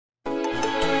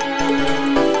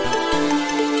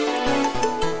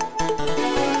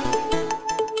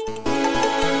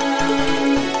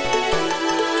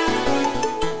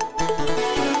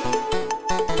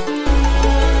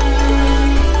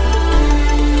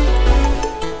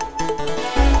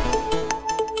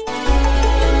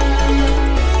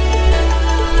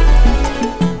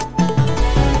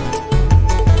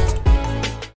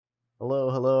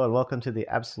to the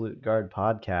Absolute Guard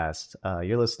podcast.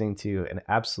 You're listening to an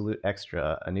Absolute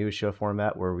Extra, a new show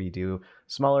format where we do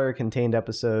smaller, contained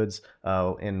episodes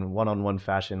in one-on-one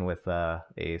fashion with a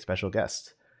special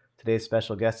guest. Today's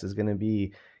special guest is going to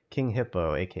be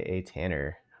KingHippo, aka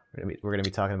Tanner. We're going to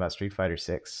be talking about Street Fighter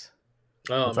 6.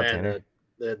 Oh, What's man, up, Tanner?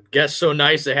 the guest's so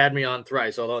nice they had me on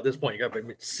thrice, although at this point you got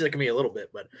to sick of me a little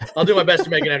bit, but I'll do my best to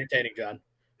make it entertaining, John.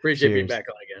 Appreciate being back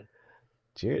on again.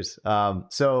 Cheers.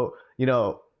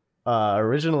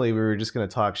 Originally we were just going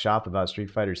to talk shop about Street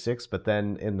Fighter 6, but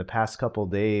then in the past couple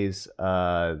days,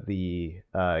 the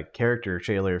character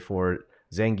trailer for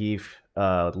Zangief,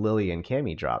 Lily, and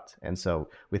Cammy dropped. And so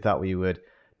we thought we would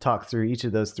talk through each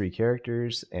of those three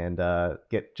characters and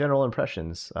get general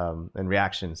impressions and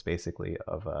reactions, basically,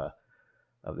 of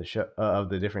the show, of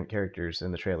the different characters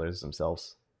in the trailers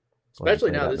themselves.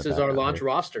 Especially now, this is our launch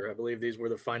roster. I believe these were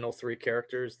the final three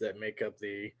characters that make up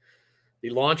the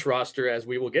launch roster as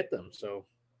we will get them. So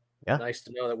yeah, nice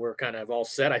to know that we're kind of all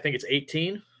set. I think it's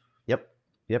 18. Yep,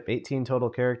 18 total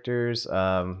characters.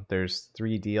 There's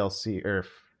 3 DLC, or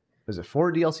is it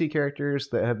 4 DLC characters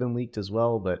that have been leaked as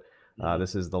well, but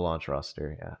this is the launch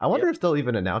roster. Yeah, I wonder if they'll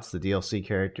even announce the DLC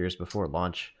characters before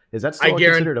launch. Is that still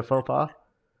considered a faux pas?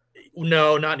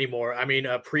 No, not anymore. I mean,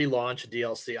 pre-launch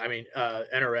DLC. I mean,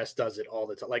 NRS does it all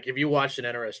the time. Like if you watched an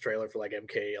NRS trailer for like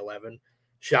MK11,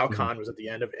 Shao Kahn was at the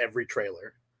end of every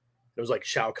trailer. It was like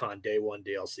Shao Kahn Day 1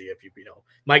 DLC. If you know,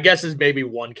 my guess is maybe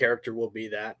one character will be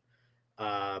that,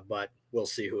 but we'll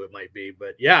see who it might be.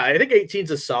 But yeah, I think 18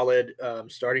 is a solid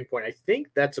starting point. I think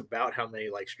that's about how many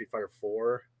like Street Fighter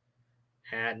 4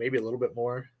 had, maybe a little bit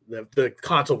more. The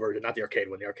console version, not the arcade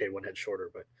one. The arcade one had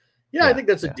shorter, but yeah, I think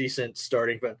that's a decent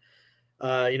starting. But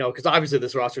because obviously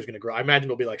this roster is going to grow. I imagine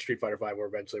it'll be like Street Fighter 5, where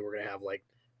eventually we're going to have like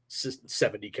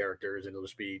 70 characters, and it'll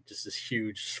just be just this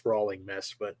huge sprawling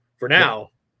mess. But for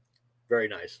now, very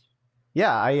nice.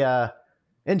 Yeah, I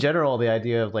in general, the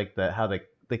idea of like how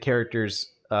the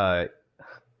characters, because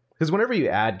whenever you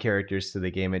add characters to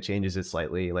the game, it changes it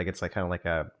slightly. Like it's like kind of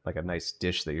like a nice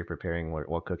dish that you're preparing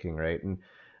while cooking, right? And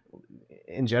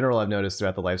in general, I've noticed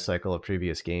throughout the life cycle of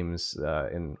previous games,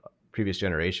 in previous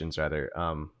generations rather,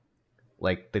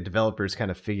 like the developers kind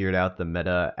of figured out the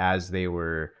meta as they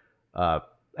were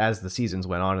as the seasons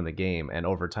went on in the game, and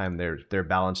over time their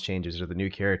balance changes, or the new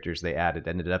characters they added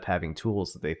ended up having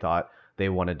tools that they thought they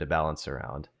wanted to balance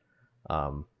around.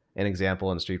 An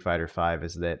example in Street Fighter 5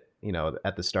 is that,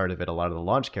 at the start of it, a lot of the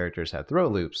launch characters had throw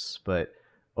loops, but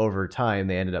over time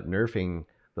they ended up nerfing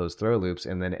those throw loops,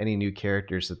 and then any new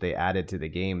characters that they added to the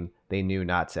game, they knew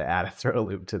not to add a throw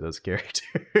loop to those characters.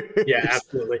 Yeah,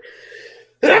 absolutely.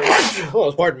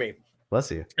 Oh, pardon me.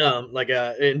 Bless you. Like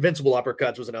Invincible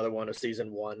Uppercuts was another one of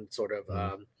season 1, sort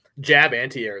of jab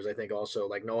anti-airs. I think also,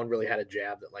 like, no one really had a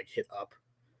jab that like hit up,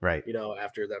 right?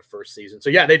 After that first season. So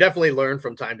yeah, they definitely learn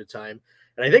from time to time,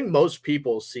 and I think most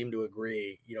people seem to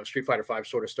agree. Street Fighter 5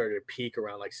 sort of started to peak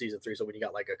around like season 3. So when you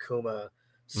got like Akuma,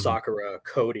 Sakura,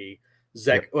 Cody,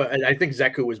 Zeku, well, I think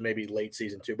Zeku was maybe late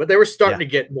season 2, but they were starting to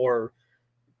get more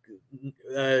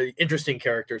interesting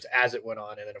characters as it went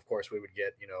on, and then of course we would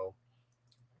get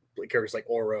characters like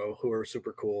Oro, who are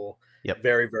super cool.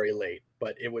 Very, very late,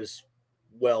 but it was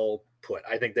well put.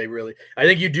 I think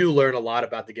you do learn a lot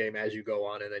about the game as you go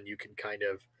on, and then you can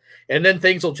and then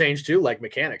things will change too, like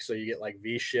mechanics. So you get like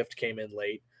V shift came in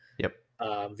late.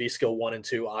 V skill 1 and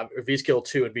 2, V skill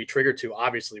 2 and V trigger 2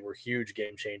 obviously were huge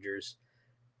game changers.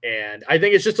 And I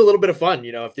think it's just a little bit of fun,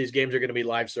 if these games are going to be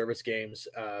live service games,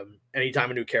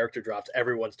 anytime a new character drops,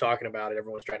 everyone's talking about it.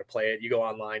 Everyone's trying to play it. You go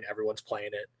online, everyone's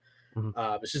playing it.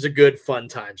 It's just a good, fun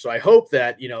time. So I hope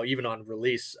that, even on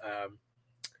release,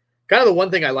 kind of the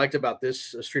one thing I liked about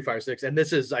this Street Fighter 6, and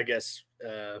this is, I guess,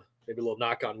 maybe a little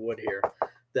knock on wood here,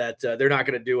 that they're not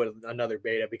going to do another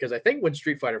beta, because I think when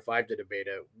Street Fighter 5 did a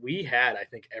beta, we had, I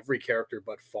think, every character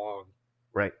but Fong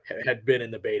had been in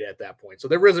the beta at that point. So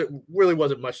there really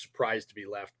wasn't much surprise to be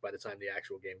left by the time the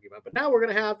actual game came out. But now we're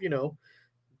going to have,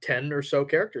 10 or so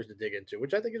characters to dig into,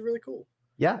 which I think is really cool.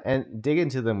 Yeah, and dig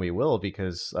into them we will,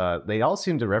 because they all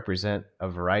seem to represent a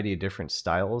variety of different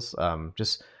styles.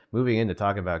 Just moving in to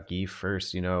talk about Geef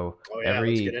first, let's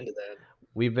get into that.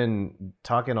 We've been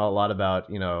talking a lot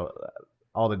about,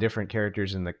 all the different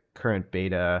characters in the current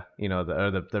beta,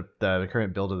 the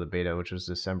current build of the beta, which was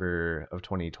December of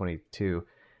 2022,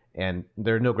 and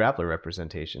there's no grappler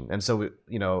representation. And so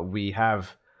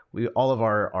all of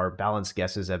our balanced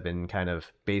guesses have been kind of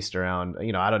based around,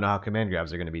 I don't know how command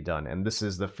grabs are going to be done. And this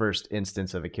is the first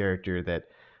instance of a character that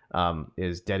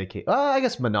is dedicated. I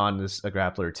guess Manon is a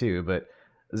grappler too, but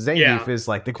Zangief is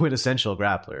like the quintessential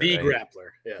grappler. The grappler,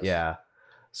 yes. Yeah.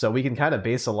 So we can kind of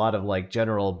base a lot of like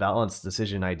general balance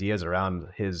decision ideas around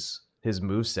his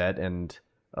move set and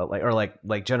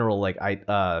like general like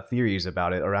theories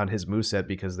about it around his moveset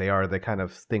because they are the kind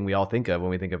of thing we all think of when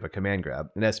we think of a command grab.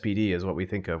 An SPD is what we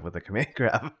think of with a command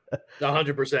grab.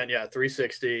 100%, yeah,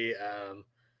 360.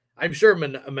 I'm sure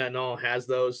Manon has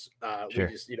those. We Sure.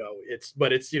 just, it's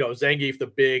Zangief, the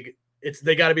big.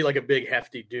 They got to be like a big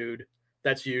hefty dude.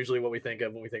 That's usually what we think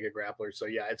of when we think of grapplers. So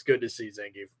yeah, it's good to see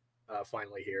Zangief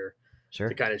finally here Sure.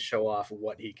 to kind of show off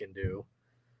what he can do.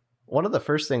 One of the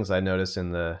first things I noticed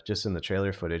in the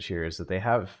trailer footage here is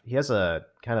that he has a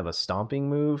kind of a stomping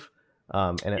move,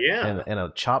 and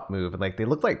a chop move, and like they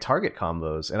look like target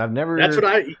combos. And I've never.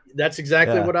 That's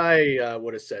exactly what I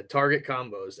would have said. Target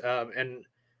combos. And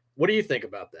what do you think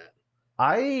about that?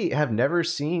 I have never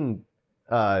seen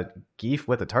Geef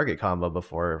with a target combo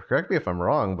before. Correct me if I'm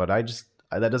wrong, but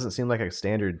that doesn't seem like a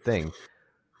standard thing.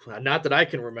 Not that I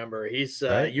can remember. He's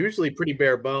usually pretty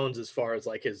bare bones as far as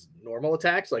like his normal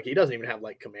attacks. Like he doesn't even have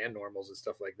like command normals and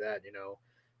stuff like that.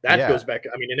 That goes back.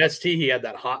 I mean, in ST he had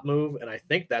that hot move, and I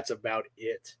think that's about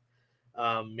it.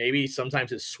 Maybe sometimes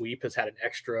his sweep has had an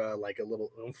extra like a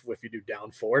little oomph if you do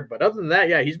down forward. But other than that,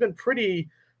 yeah, he's been pretty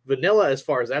vanilla as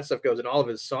far as that stuff goes, and all of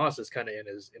his sauce is kind of in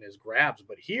his grabs.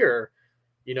 But here,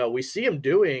 we see him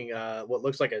doing what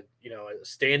looks like a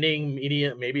standing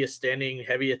medium, maybe a standing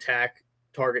heavy attack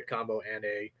target combo and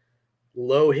a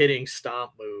low hitting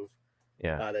stomp move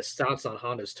that stomps on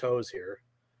Honda's toes here.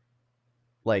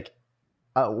 Like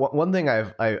one thing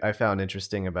I found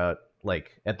interesting about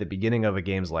like at the beginning of a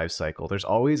game's life cycle, there's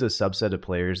always a subset of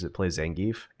players that play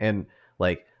Zangief, and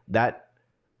like that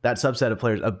subset of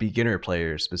players, of beginner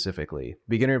players specifically,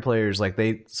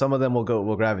 like some of them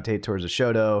will gravitate towards a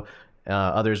Shoto.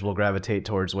 Others will gravitate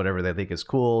towards whatever they think is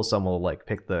cool. Some will like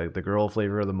pick the girl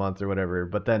flavor of the month or whatever.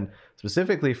 But then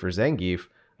specifically for Zangief,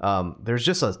 there's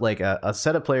just a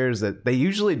set of players that they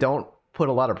usually don't put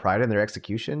a lot of pride in their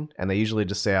execution, and they usually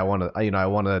just say, I want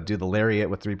to do the lariat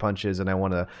with 3 punches, and I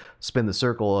want to spin the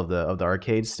circle of the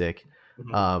arcade stick.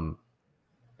 Mm-hmm.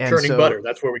 Churning butter.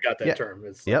 That's where we got that term.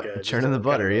 It's churning the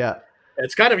butter.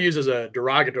 It's kind of used as a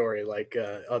derogatory, like,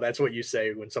 that's what you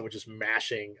say when someone's just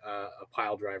mashing a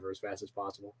pile driver as fast as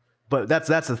possible. But that's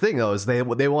the thing though, is they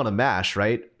want to mash,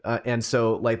 right? And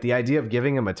so like the idea of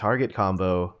giving them a target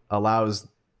combo allows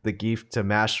the Geef to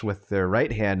mash with their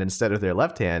right hand instead of their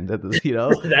left hand.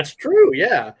 That's true,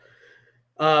 yeah.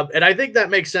 And I think that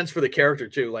makes sense for the character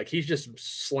too. Like he's just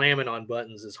slamming on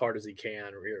buttons as hard as he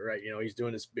can, right? He's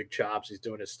doing his big chops, he's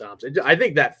doing his stomps. I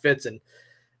think that fits, and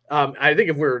I think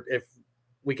if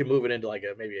we can move it into like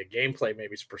maybe a gameplay,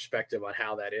 maybe perspective on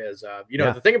how that is.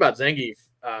 The thing about Zangief,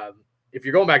 if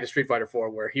you're going back to Street Fighter 4,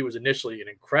 where he was initially an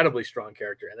incredibly strong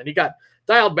character, and then he got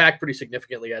dialed back pretty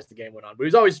significantly as the game went on, but he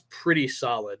was always pretty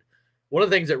solid. One of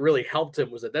the things that really helped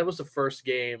him was that was the first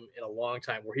game in a long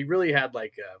time where he really had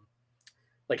like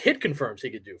hit confirms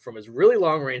he could do from his really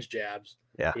long range jabs.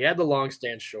 Yeah. He had the long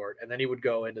stand short, and then he would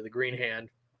go into the green hand.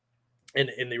 And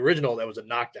in the original, that was a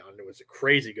knockdown. It was a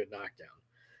crazy good knockdown.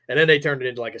 And then they turned it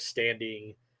into like a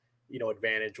standing,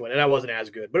 advantage one. And that wasn't as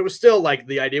good. But it was still like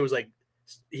the idea was like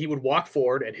he would walk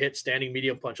forward and hit standing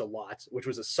medium punch a lot, which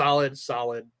was a solid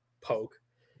poke.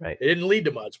 Right. It didn't lead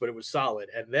to much, but it was solid.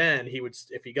 And then he would,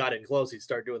 if he got in close, he'd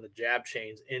start doing the jab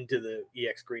chains into the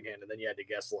EX green hand, and then you had to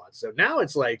guess a lot. So now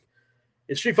it's like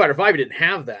in Street Fighter 5, he didn't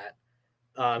have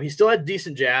that. He still had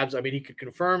decent jabs. I mean, he could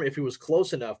confirm if he was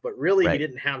close enough, but really he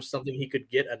didn't have something he could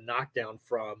get a knockdown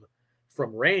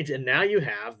from range. And now you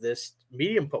have this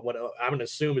medium punch, what I'm going to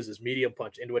assume is this medium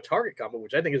punch into a target combo,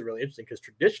 which I think is really interesting because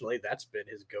traditionally that's been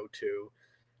his go-to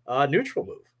neutral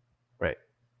move. Right.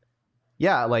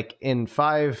 Yeah, like in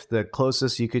 5, the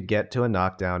closest you could get to a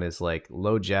knockdown is like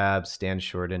low jab, stand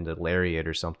short into lariat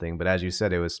or something. But as you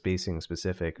said, it was spacing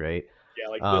specific, right? Yeah,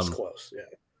 like this close. Yeah.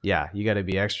 Yeah, you got to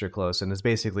be extra close, and it's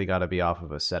basically got to be off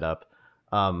of a setup.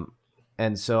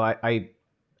 And so I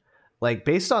like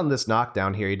based on this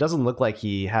knockdown here, he doesn't look like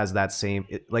he has that same.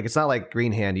 It's not like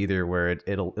Green Hand either, where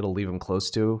it'll leave him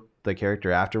close to the character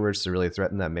afterwards to really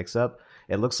threaten that mix up.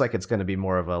 It looks like it's going to be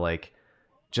more of a like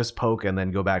just poke and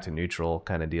then go back to neutral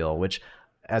kind of deal. Which,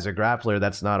 as a grappler,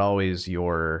 that's not always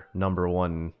your number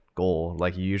one goal.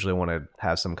 Like you usually want to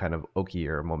have some kind of oki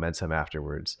or momentum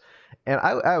afterwards. And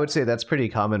I would say that's pretty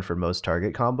common for most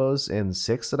target combos in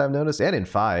 6 that I've noticed, and in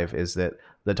 5 is that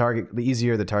the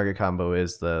easier the target combo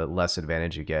is, the less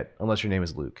advantage you get, unless your name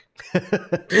is Luke.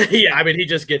 Yeah, I mean he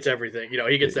just gets everything.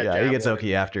 He gets that. Yeah, he gets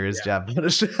oki after his jab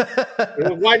punish.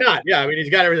 Well, why not? Yeah, I mean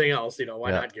he's got everything else.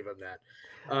 Why not give him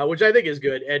that? Which I think is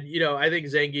good. And I think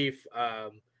Zangief,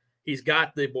 he's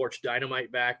got the Borch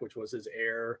Dynamite back, which was his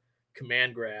air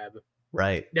command grab.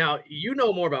 Right. Now, you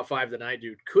know more about 5 than I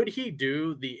do. Could he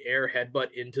do the air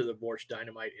headbutt into the Borch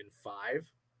Dynamite in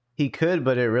 5? He could,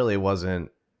 but it really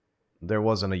wasn't. There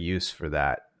wasn't a use for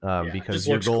that Yeah, it just because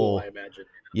your looks cool, I goal, imagine.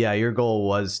 yeah, your goal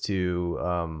was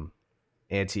to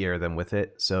anti-air them with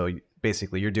it. So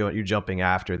basically, you're jumping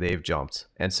after they've jumped,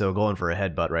 and so going for a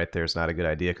headbutt right there is not a good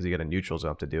idea because you get a neutral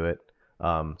jump to do it.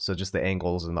 So just the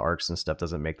angles and the arcs and stuff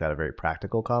doesn't make that a very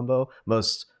practical combo.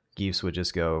 Most Geefs would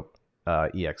just go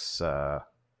EX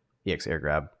air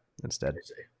grab instead.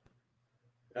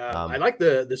 I like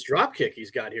this drop kick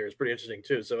he's got here. It's pretty interesting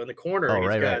too. So in the corner,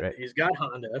 he's got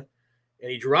Honda, and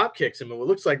he drop kicks him in what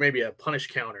looks like maybe a punish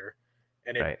counter,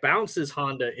 and it bounces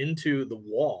Honda into the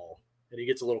wall, and he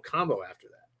gets a little combo after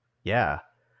that. Yeah.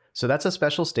 So that's a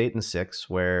special state in 6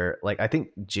 where, like, I think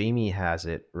Jamie has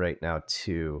it right now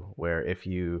too, where if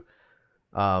you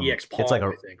EX Palm, it's like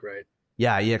I think, right?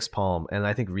 Yeah, EX Palm, and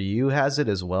I think Ryu has it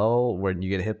as well when you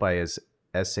get hit by his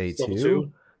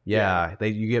SA2. Yeah,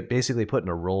 you get basically put in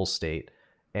a roll state,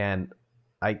 and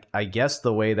I guess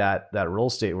the way that roll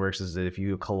state works is that if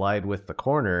you collide with the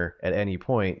corner at any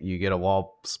point, you get a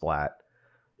wall splat.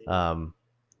 And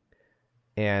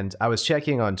I was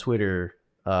checking on Twitter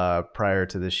prior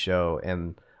to this show,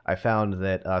 and I found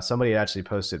that somebody actually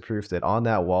posted proof that on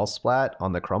that wall splat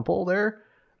on the crumple there,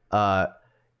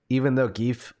 even though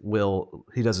Geef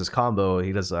he does his combo,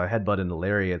 he does a headbutt and a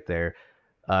lariat there,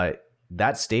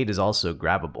 that state is also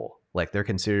grabbable. Like they're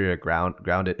considered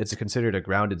grounded. It's considered a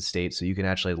grounded state, so you can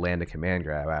actually land a command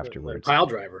grab afterwards. Pile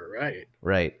driver, right?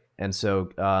 Right, and so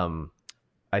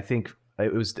I think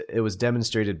it was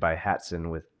demonstrated by Hatson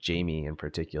with Jamie in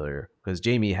particular, because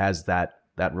Jamie has that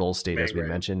roll state as we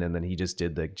mentioned, and then he just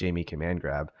did the Jamie command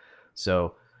grab.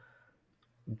 So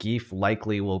Geef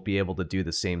likely will be able to do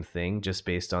the same thing just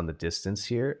based on the distance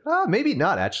here. Maybe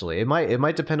not actually. It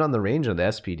might depend on the range of the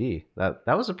SPD.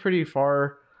 That was a pretty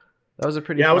far. That was a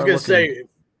pretty. Yeah, I was gonna say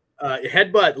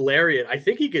headbutt lariat. I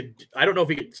think he could. I don't know if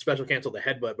he could special cancel the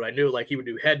headbutt, but I knew like he would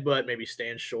do headbutt, maybe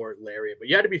stand short lariat. But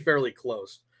you had to be fairly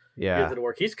close. Yeah, to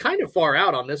work. He's kind of far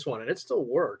out on this one, and it still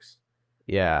works.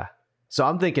 Yeah. So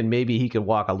I'm thinking maybe he could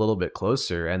walk a little bit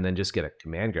closer and then just get a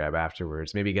command grab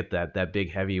afterwards. Maybe get that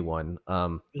big heavy one.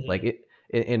 Like it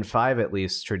in 5 at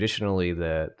least. Traditionally,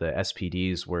 the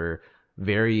SPDs were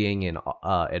varying in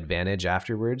advantage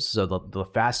afterwards. So the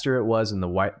faster it was and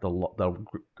the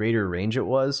greater range it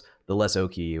was, the less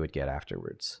Oki you would get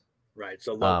afterwards. Right.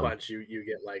 So low punch, you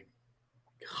get like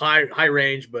high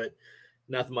range, but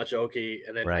nothing much Oki.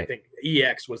 And then I think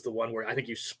EX was the one where I think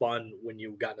you spun when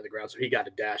you got into the ground, so he got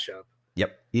to dash up.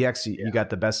 Yep. EX, you got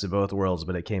the best of both worlds,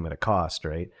 but it came at a cost,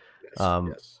 right?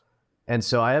 Yes. And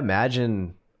so I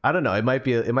imagine, I don't know, it might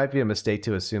be a mistake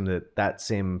to assume that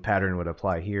same pattern would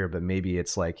apply here, but maybe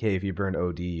it's like, hey, if you burn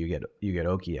OD, you get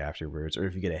Oki afterwards, or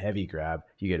if you get a heavy grab,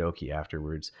 you get Oki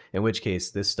afterwards. In which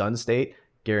case, this stun state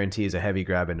guarantees a heavy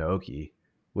grab into Oki,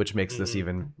 which makes this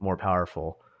even more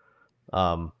powerful.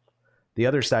 The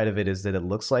other side of it is that it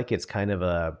looks like it's kind of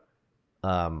a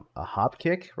hop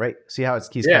kick, right? See how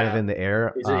he's kind of in the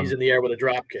air. He's in the air with a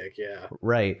drop kick, yeah.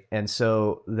 Right, and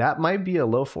so that might be a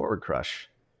low forward crush,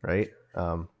 right?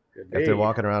 If they're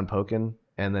walking around poking,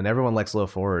 and then everyone likes low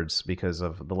forwards because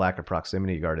of the lack of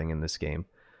proximity guarding in this game.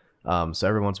 So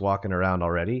everyone's walking around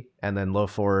already, and then low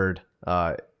forward,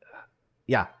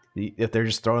 if they're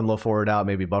just throwing low forward out,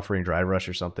 maybe buffering drive rush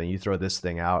or something, you throw this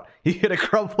thing out, you get a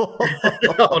crumple.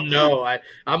 Oh no,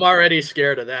 I'm already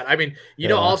scared of that. I mean,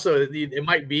 also it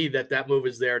might be that move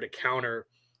is there to counter,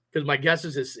 because my guess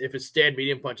is if his stand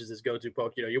medium punch is his go-to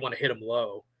poke, you want to hit him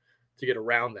low to get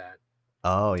around that.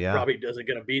 Oh yeah, probably doesn't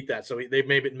going to beat that. So they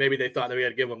maybe they thought that we had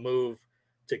to give a move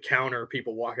to counter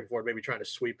people walking forward, maybe trying to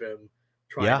sweep him,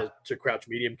 trying to crouch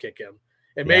medium kick him,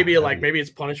 and maybe it's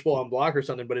punishable on block or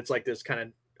something, but it's like this kind of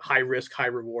high risk, high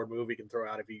reward move he can throw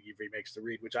out if he makes the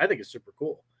read, which I think is super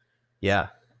cool. Yeah.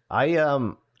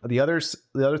 The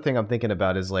other thing I'm thinking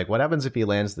about is like, what happens if he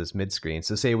lands this mid screen?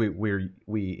 So say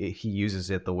he uses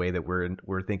it the way that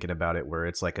we're thinking about it, where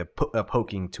it's like a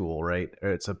poking tool, right? Or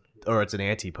it's an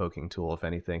anti poking tool, if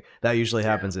anything. That usually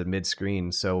happens at mid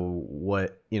screen. So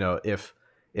what, if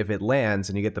it lands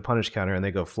and you get the punish counter and they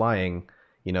go flying,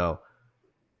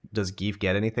 does Geef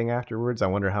get anything afterwards? I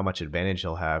wonder how much advantage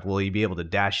he'll have. Will he be able to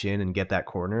dash in and get that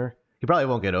corner? He probably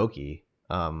won't get Oki.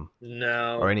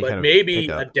 No, or any but kind of maybe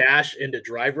pickup. A dash into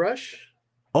drive rush.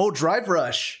 Oh, drive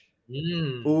rush.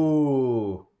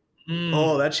 Ooh.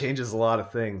 Oh, that changes a lot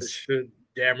of things.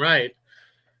 Damn right.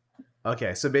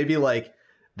 Okay, so maybe like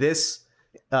this,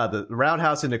 the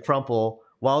roundhouse into crumple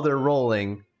while they're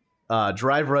rolling,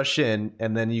 drive rush in,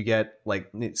 and then you get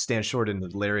like stand short into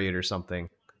lariat or something,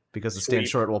 because the stand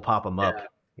short will pop them up,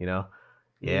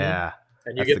 Yeah,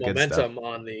 And you that's get the good stuff. momentum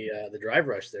on the drive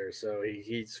rush there. So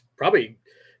he's probably,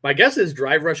 my guess is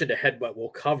drive rush into headbutt will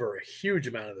cover a huge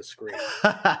amount of the screen.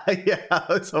 Yeah,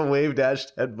 it's a wave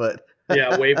dashed headbutt.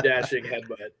 Yeah, wave dashing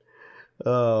headbutt.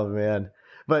 Oh man.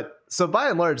 But so by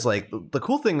and large, like the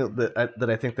cool thing that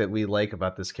I think that we like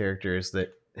about this character is that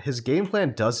his game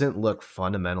plan doesn't look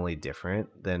fundamentally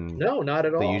different than No, not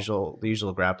at the all.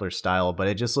 usual grappler style, but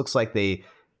it just looks like they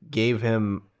gave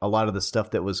him a lot of the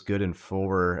stuff that was good in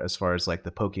 4 as far as like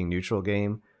the poking neutral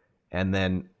game, and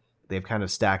then they've kind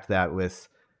of stacked that with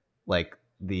like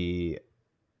the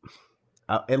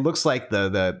it looks like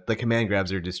the command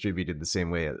grabs are distributed the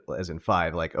same way as in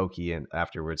 5, like Oki and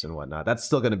afterwards and whatnot. That's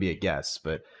still going to be a guess,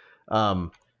 but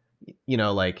um,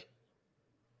 like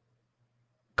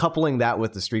coupling that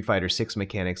with the Street Fighter 6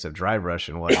 mechanics of drive rush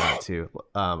and whatnot too,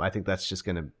 I think that's just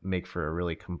going to make for a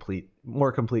really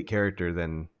more complete character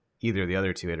than either of the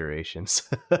other 2 iterations.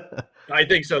 I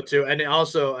think so too, and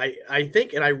also I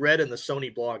think, and I read in the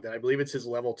Sony blog that I believe it's his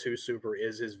level 2 super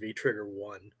is his V trigger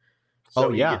 1. So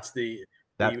he gets the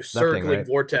circling thing, right?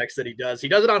 Vortex that he does. He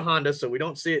does it on Honda, so we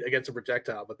don't see it against a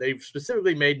projectile, but they've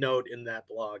specifically made note in that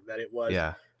blog that it was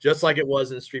just like it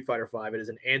was in Street Fighter 5. It is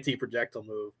an anti-projectile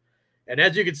move. And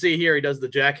as you can see here, he does the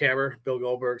jackhammer, Bill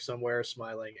Goldberg somewhere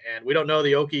smiling. And we don't know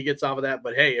the Oki gets off of that,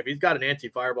 but hey, if he's got an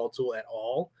anti-fireball tool at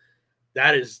all,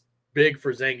 that is big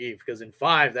for Zangief, because in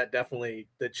 5, that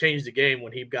changed the game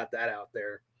when he got that out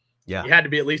there. Yeah. You had to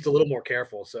be at least a little more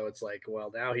careful. So it's like, well,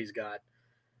 now he's got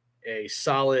a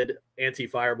solid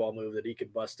anti-fireball move that he can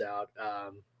bust out.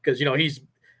 Because,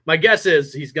 my guess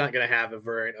is he's not going to have a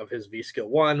variant of his V skill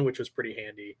 1, which was pretty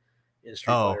handy in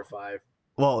Street Fighter 5.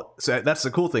 Well, so that's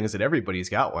the cool thing is that everybody's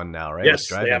got one now, right? Yes,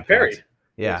 they have parry.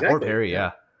 Yeah, exactly. Or parry,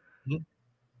 yeah. Mm-hmm.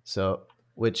 So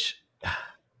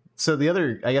the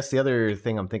other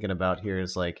thing I'm thinking about here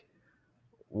is like,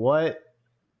 what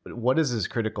is his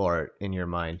critical art in your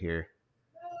mind here?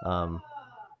 Do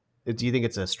you think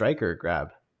it's a strike or a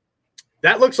grab?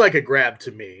 That looks like a grab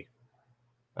to me.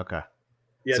 Okay.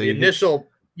 Yeah, so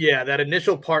that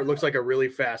initial part looks like a really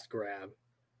fast grab.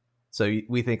 So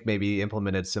we think maybe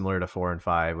implemented similar to 4 and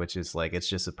 5, which is like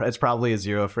it's probably a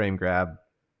 0 frame grab,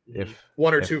 if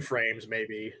 1 or 2 frames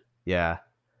maybe. Yeah,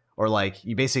 or like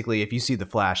you basically, if you see the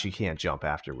flash, you can't jump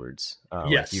afterwards.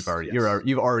 Yes, like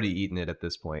you've already eaten it at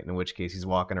this point. In which case, he's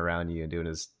walking around you and doing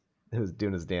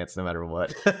his dance no matter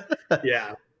what.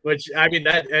 Yeah. Which, I mean,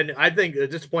 and I think,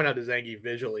 just to point out to Zangief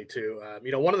visually too,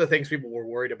 one of the things people were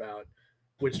worried about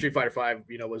when Street Fighter 5,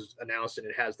 was announced and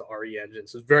it has the RE engine,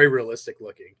 so it's very realistic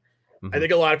looking. Mm-hmm. I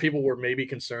think a lot of people were maybe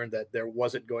concerned that there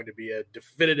wasn't going to be a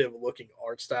definitive looking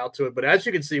art style to it, but as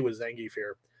you can see with Zangief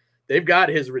here, they've got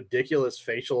his ridiculous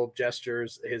facial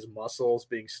gestures, his muscles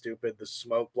being stupid, the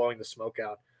smoke, blowing the smoke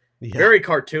out. Yeah. Very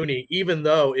cartoony, even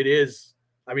though it is,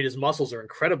 his muscles are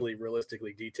incredibly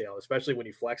realistically detailed, especially when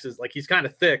he flexes. Like, he's kind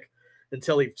of thick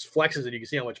until he flexes and you can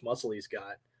see how much muscle he's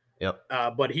got. Yep.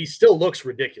 But he still looks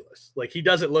ridiculous. Like, he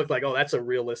doesn't look like, oh, that's what a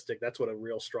real strongman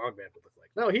would look like.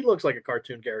 No, he looks like a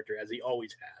cartoon character, as he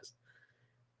always has.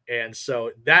 And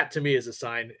so that to me is a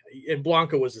sign. And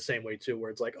Blanca was the same way too, where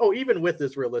it's like, oh, even with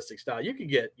this realistic style, you can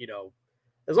get,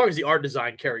 as long as the art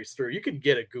design carries through, you can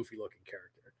get a goofy looking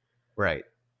character. Right.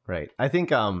 I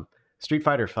think Street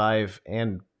Fighter 5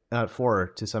 and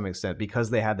 4 to some extent, because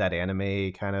they had that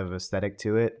anime kind of aesthetic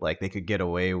to it, like they could get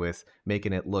away with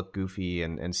making it look goofy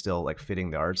and still like fitting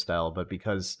the art style. But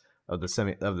because of the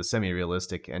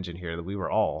semi-realistic engine here, that we were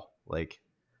all like,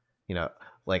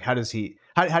 like how do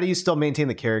you still maintain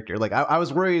the character? Like I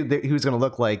was worried that he was going to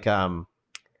look like in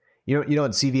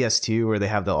CVS2 where they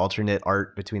have the alternate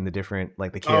art between the different,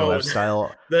 like the KOF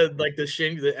style, the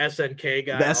SNK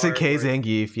guy, the SNK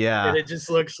Zangief, yeah, and it just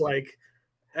looks like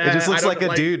it just looks like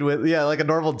a dude with like a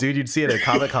normal dude you'd see at a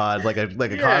Comic-Con, like a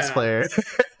cosplayer.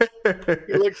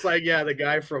 He looks like the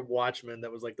guy from Watchmen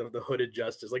that was like the hooded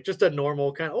justice, like just a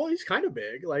normal kind of, oh, he's kind of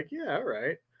big, like, yeah, all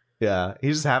right. Yeah, he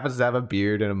just happens to have a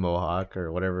beard and a mohawk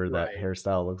or whatever that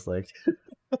hairstyle looks like.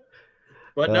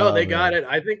 But no, they got it.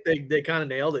 I think they kind of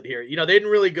nailed it here. They didn't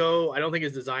really go. I don't think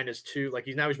his design is too, like,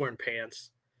 he's wearing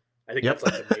pants. I think that's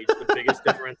like the biggest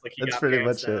difference. Like, he that's got pretty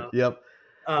much now. It. Yep.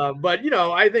 But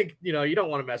I think you don't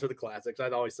want to mess with the classics.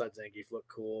 I've always thought Zangief looked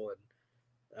cool,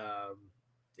 and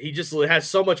he just has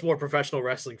so much more professional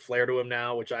wrestling flair to him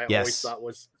now, which I always thought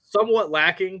was somewhat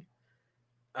lacking.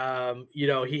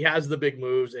 He has the big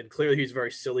moves, and clearly he's a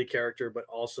very silly character, but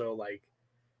also like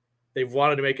they've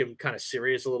wanted to make him kind of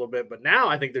serious a little bit. But now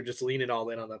I think they're just leaning all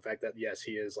in on the fact that yes,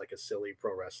 he is like a silly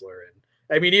pro wrestler,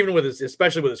 and even with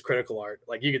especially with his critical art,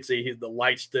 like you can see the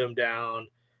lights dim down.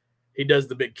 He does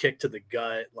the big kick to the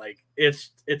gut. Like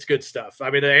it's good stuff. I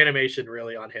mean, the animation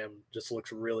really on him just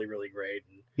looks really, really great.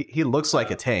 And, he looks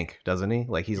like a tank, doesn't he?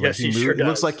 Like yes, he moves. sure It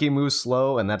looks does. like he moves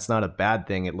slow, and that's not a bad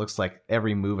thing. It looks like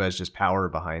every move has just power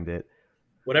behind it.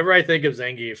 Whenever I think of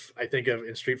Zangief, I think of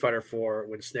in Street Fighter 4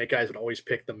 when Snake Eyes would always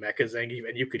pick the mecha Zangief,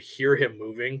 and you could hear him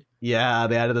moving. Yeah,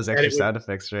 they added those extra sound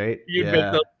effects, right? You'd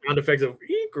get those sound effects of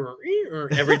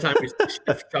every time he's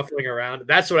shuffling around.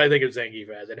 That's what I think of Zangief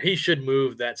as, and he should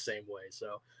move that same way.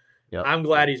 So yep. I'm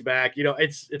glad he's back. You know,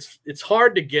 it's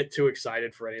hard to get too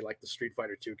excited for any like the Street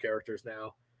Fighter 2 characters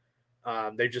now.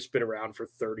 They've just been around for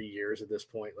 30 years at this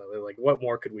point. Like, what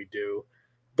more could we do?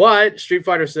 But Street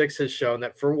Fighter 6 has shown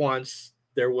that for once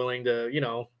they're willing to, you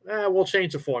know, we'll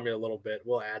change the formula a little bit.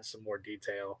 We'll add some more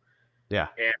detail. Yeah.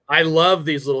 And I love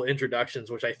these little introductions,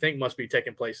 which I think must be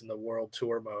taking place in the World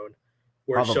Tour mode,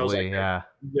 where it shows like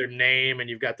their name and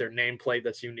you've got their nameplate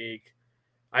that's unique.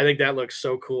 I think that looks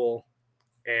so cool.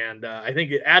 And I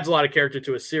think it adds a lot of character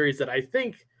to a series that I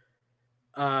think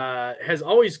has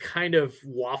always kind of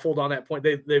waffled on that point.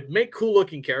 They make cool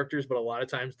looking characters, but a lot of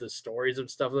times the stories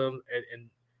and stuff of them, and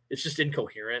it's just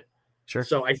incoherent. Sure.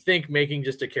 So I think making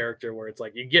just a character where it's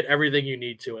like you get everything you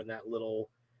need to in that little,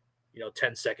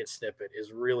 10-second snippet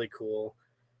is really cool.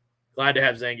 Glad to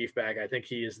have Zangief back. I think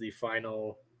he is the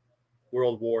final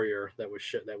world warrior that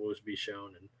was be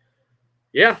shown. And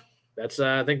yeah, that's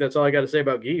I think that's all I got to say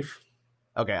about Gief.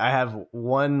 Okay, I have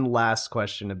one last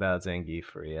question about Zangief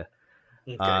for you.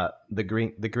 Okay. The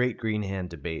great green hand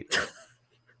debate.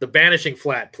 The vanishing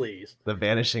flat, please. The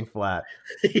vanishing flat.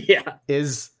 Yeah.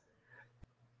 It's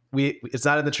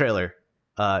not in the trailer.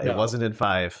 No. It wasn't in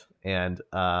 5. And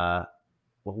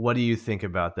what do you think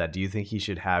about that? Do you think he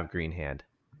should have green hand?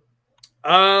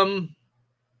 My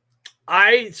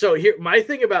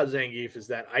thing about Zangief is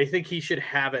that I think he should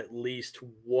have at least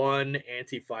one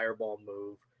anti-fireball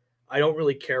move. I don't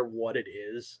really care what it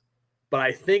is, but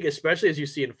I think especially as you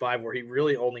see in 5 where he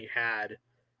really only had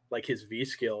like his V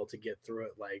skill to get through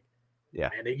it, like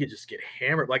man, he could just get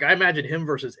hammered. Like I imagine him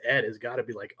versus Ed has got to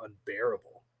be like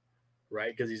unbearable.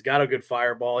 Right? Because he's got a good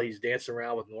fireball. He's dancing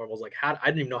around with normals. Like, I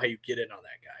didn't even know how you get in on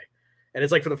that guy. And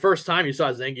it's like for the first time you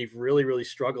saw Zangief really, really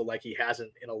struggle like he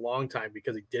hasn't in a long time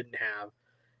because he didn't have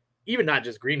even not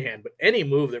just green hand, but any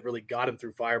move that really got him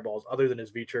through fireballs other than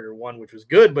his V-Trigger 1, which was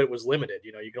good, but it was limited.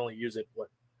 You can only use it,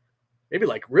 maybe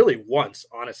like really once,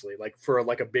 honestly, like for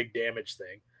like a big damage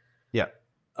thing. Yeah.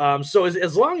 So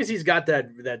as long as he's got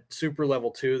that super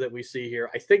level 2 that we see here,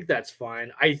 I think that's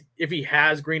fine. If he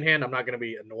has green hand, I'm not going to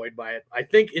be annoyed by it. I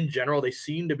think in general, they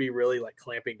seem to be really like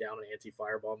clamping down on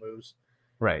anti-fireball moves.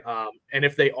 Right. And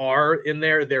if they are in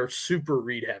there, they're super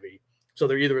read heavy. So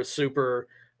they're either a super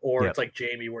or it's like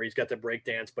Jamie where he's got the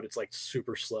breakdance, but it's like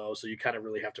super slow. So you kind of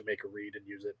really have to make a read and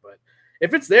use it. But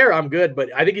if it's there, I'm good. But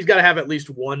I think he's got to have at least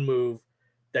one move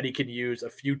that he can use a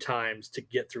few times to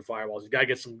get through fireballs. He's got to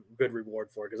get some good reward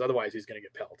for it because otherwise he's going to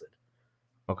get pelted.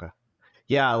 Okay.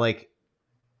 Yeah, like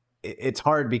it's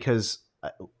hard because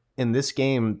in this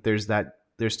game there's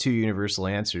 2 universal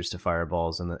answers to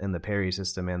fireballs in the parry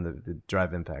system and the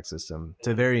drive impact system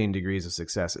to varying degrees of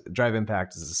success. Drive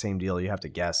impact is the same deal. You have to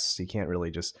guess. You can't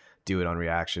really just do it on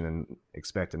reaction and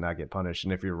expect to not get punished.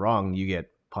 And if you're wrong, you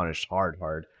get punished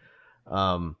hard.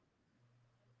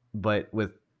 But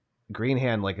with green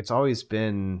hand, like it's always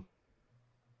been,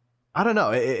 I don't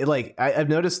know, I've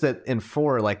noticed that in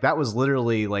 4, like that was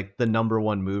literally like the number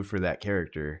 1 move for that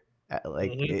character.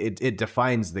 Like it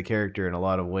defines the character in a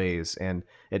lot of ways, and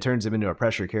it turns him into a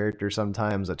pressure character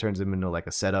sometimes. It turns him into like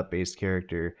a setup based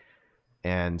character.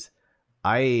 And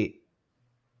I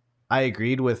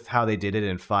agreed with how they did it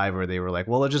in 5 where they were like,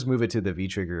 well, let's just move it to the V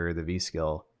trigger or the V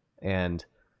skill. And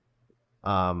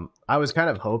I was kind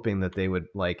of hoping that they would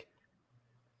like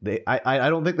I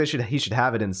don't think he should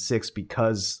have it in 6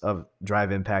 because of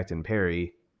drive impact and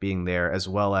parry being there, as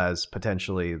well as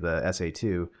potentially the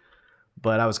SA2.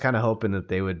 But I was kind of hoping that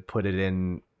they would put it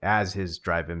in as his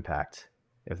drive impact,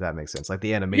 if that makes sense. Like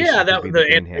the animation, that would be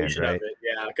the animation hand, right? Of it,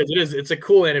 yeah, because it's a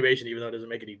cool animation, even though it doesn't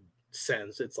make any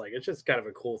sense. It's just kind of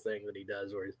a cool thing that he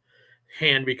does, where his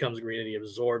hand becomes green and he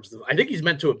absorbs I think he's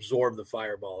meant to absorb the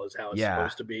fireball, is how it's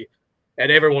supposed to be. And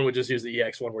everyone would just use the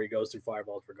EX one where he goes through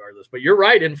fireballs regardless. But you're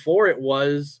right. In 4, it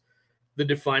was the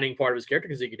defining part of his character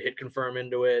because he could hit confirm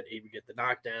into it. He would get the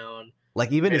knockdown.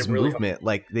 Like even his movement,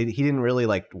 like he didn't really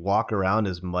like walk around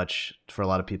as much for a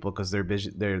lot of people because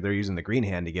they're using the green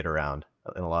hand to get around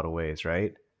in a lot of ways,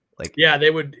 right? Like they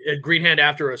would green hand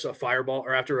after a fireball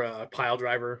or after a pile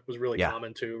driver was really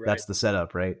common too. Right? That's the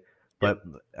setup, right? But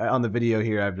on the video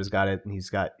here, I've just got it, and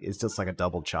it's just like a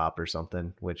double chop or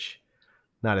something, which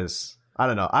not as. I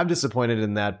don't know. I'm disappointed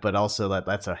in that, but also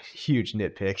that's a huge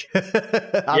nitpick.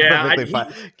 I'm Yeah, perfectly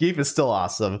fine. Geef is still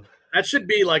awesome. That should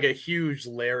be like a huge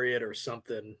lariat or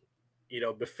something,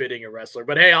 befitting a wrestler.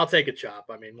 But hey, I'll take a chop.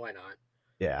 I mean, why not?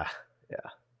 Yeah.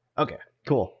 Okay,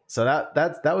 cool. So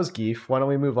that was Geef. Why don't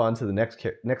we move on to the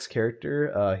next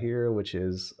character here, which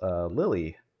is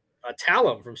Lily.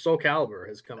 Talum from Soul Calibur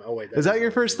has come. Oh wait, is that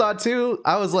your first thought too?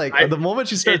 I was like, the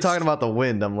moment you started talking about the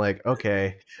wind, I'm like,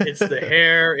 okay. It's the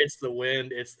hair, it's the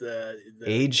wind, it's the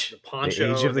age, the poncho,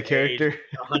 the age of the character.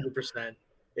 100%.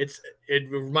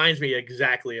 It reminds me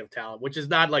exactly of Talum, which is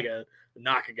not like a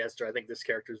knock against her. I think this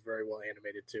character is very well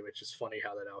animated too. It's just funny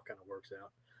how that all kind of works out.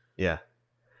 Yeah.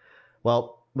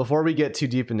 Well, before we get too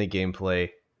deep into gameplay,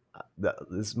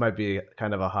 this might be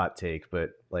kind of a hot take,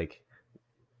 but like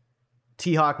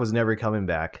T-Hawk was never coming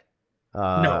back.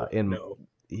 No.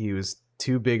 He was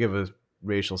too big of a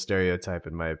racial stereotype,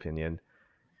 in my opinion.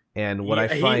 And what I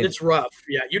find it's rough.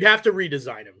 Yeah, you'd have to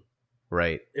redesign him.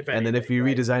 Right. And then if you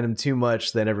redesign him too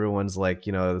much, then everyone's like,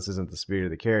 this isn't the spirit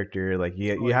of the character. Like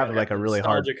you have like a really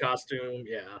hard costume.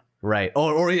 Yeah. Right.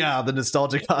 Or yeah, the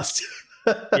nostalgia costume.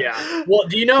 Yeah. Well,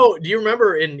 do you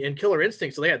remember in Killer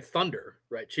Instinct? So they had Thunder,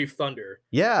 right? Chief Thunder.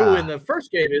 Yeah. Who in the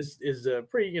first game is a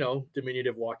pretty,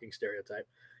 diminutive walking stereotype.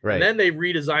 Right. And then they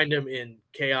redesigned him in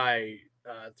KI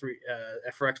 3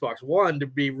 for Xbox One to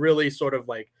be really sort of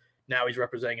like, now he's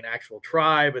representing an actual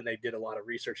tribe, and they did a lot of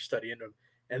research study into him.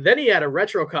 And then he had a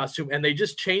retro costume, and they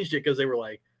just changed it because they were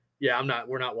like, yeah,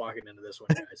 we're not walking into this one,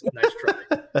 guys. Nice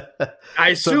try. I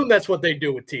assume that's what they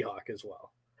do with T-Hawk as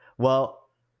well. Well,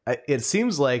 it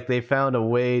seems like they found a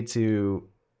way to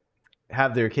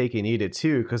have their cake and eat it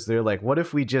too, because they're like, what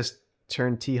if we just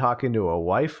turn T-Hawk into a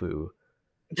waifu?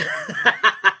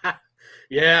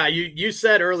 Yeah, you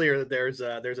said earlier that there's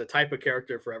a type of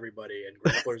character for everybody, and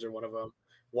grapplers are one of them.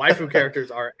 Waifu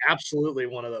characters are absolutely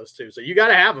one of those too. So you got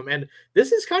to have them. And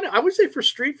this is kind of, I would say for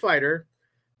Street Fighter,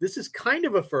 this is kind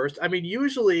of a first. I mean,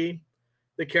 usually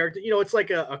the character, it's like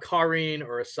a Karin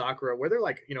or a Sakura where they're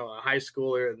like, a high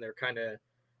schooler and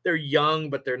they're young,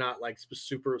 but they're not like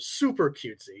super, super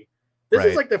cutesy. This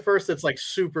is like the first that's like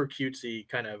super cutesy,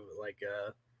 kind of like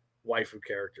a waifu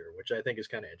character, which I think is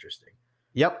kind of interesting.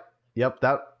 Yep.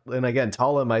 That, and again,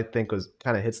 Talum, I think was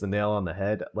kind of hits the nail on the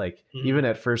head. Like even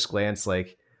at first glance,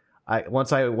 like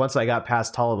once I got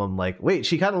past Talum, I'm like, wait,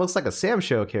 she kind of looks like a Sam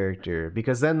Show character,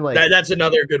 because then like that's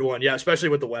another good one. Yeah. Especially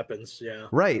with the weapons. Yeah.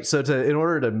 Right. So in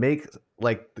order to make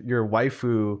like your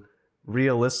waifu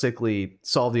realistically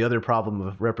solve the other problem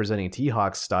of representing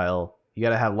T-Hawk's style, you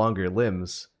got to have longer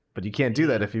limbs, but you can't do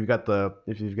that if you've got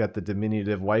the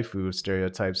diminutive waifu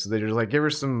stereotypes. So they're just like, give her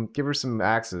some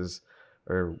axes.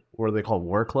 Or what are they called?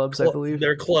 War clubs, I believe.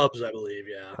 They're clubs, I believe.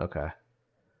 Yeah. Okay.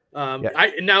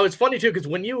 Now it's funny too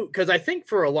because I think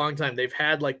for a long time they've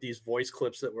had like these voice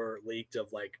clips that were leaked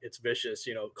of like It's Vicious,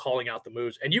 calling out the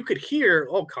moves, and you could hear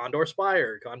Condor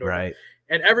Spire, Condor, right?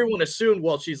 And everyone assumed,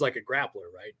 well, she's like a grappler,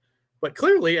 right? But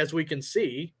clearly, as we can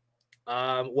see,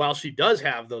 while she does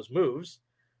have those moves,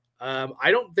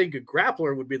 I don't think a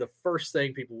grappler would be the first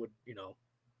thing people would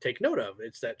take note of.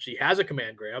 It's that she has a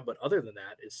command grab, but other than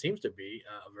that, it seems to be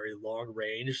a very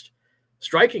long-ranged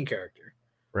striking character.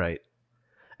 Right.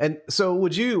 And so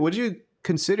would you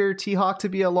consider T-Hawk to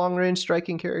be a long-range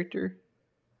striking character?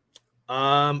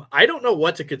 I don't know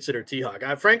what to consider T-Hawk.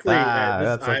 Frankly,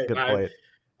 that's a good point.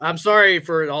 I'm sorry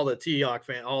for all the T-Hawk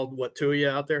fan, two of you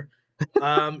out there.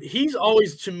 He's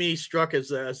always to me struck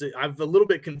as I'm a little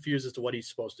bit confused as to what he's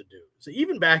supposed to do. So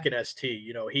even back in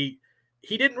ST,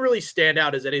 he didn't really stand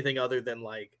out as anything other than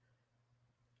like,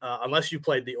 unless you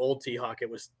played the old T-Hawk, it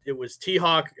was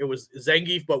T-Hawk, it was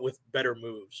Zangief, but with better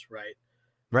moves, right?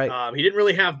 Right. He didn't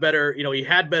really have better, he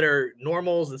had better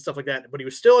normals and stuff like that, but he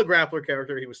was still a grappler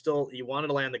character. He wanted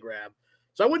to land the grab.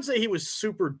 So I wouldn't say he was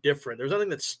super different. There's nothing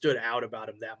that stood out about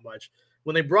him that much.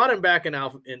 When they brought him back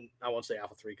I won't say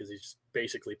Alpha 3 because he's just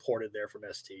basically ported there from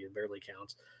ST and barely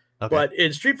counts. Okay. But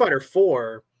in Street Fighter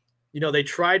 4, they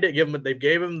tried to they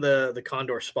gave him the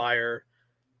Condor Spire,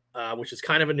 which is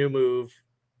kind of a new move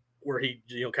where he,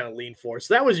 kind of leaned forward.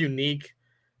 So that was unique,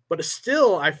 but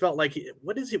still, I felt like,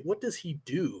 what does he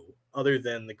do other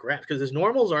than the grab? Because his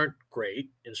normals aren't great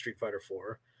in Street Fighter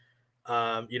 4.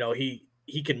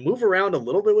 He can move around a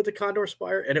little bit with the Condor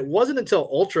Spire, and it wasn't until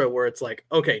Ultra where it's like,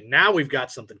 okay, now we've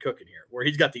got something cooking here, where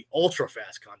he's got the ultra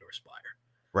fast Condor Spire.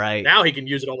 Right. Now he can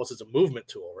use it almost as a movement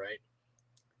tool, right?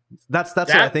 That's what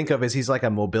I think of as he's like a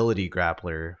mobility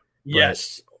grappler.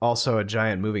 Yes. Also a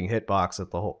giant moving hitbox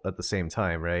at the same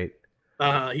time, right?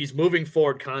 He's moving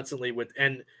forward constantly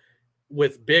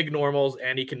with big normals,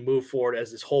 and he can move forward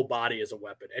as his whole body as a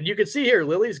weapon. And you can see here,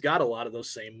 Lily's got a lot of those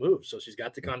same moves. So she's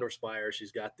got the Condor Spire,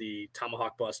 she's got the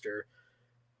Tomahawk Buster.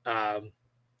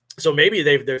 So maybe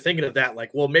they're thinking of that,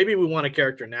 like, well, maybe we want a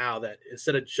character now that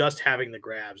instead of just having the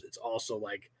grabs, it's also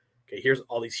like, okay, here's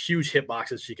all these huge hit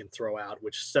boxes she can throw out,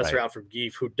 which sets her out from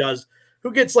Geef, who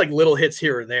gets like little hits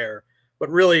here and there, but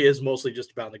really is mostly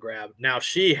just about the grab. Now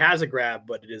she has a grab,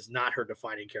 but it is not her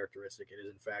defining characteristic. It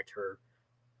is in fact her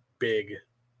big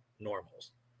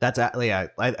normals. That's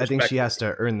I think she has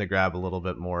to earn the grab a little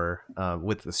bit more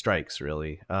with the strikes,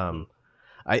 really.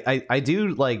 I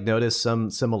do like notice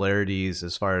some similarities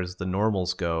as far as the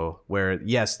normals go, where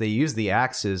yes, they use the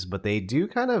axes, but they do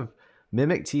kind of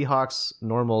mimic T-Hawk's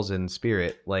normals in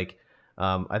spirit. Like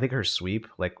I think her sweep,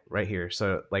 like right here,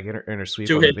 so like in her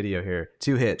sweep on the video here,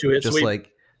 two hit just sweep.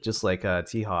 just like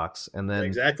T-Hawk's. And then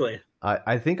exactly,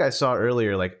 I think I saw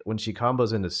earlier, like when she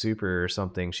combos into super or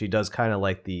something, she does kind of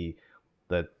like the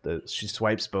she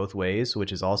swipes both ways,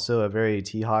 which is also a very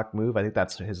T-Hawk move. I think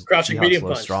that's his crouching medium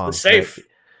punch, strong, the safe.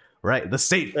 Right, the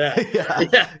safe.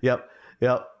 Yeah. Yep.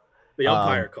 The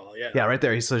umpire call. Yeah, right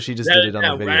there. So she just did it on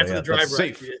the video. Right after the drive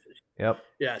right. Safe. Yep.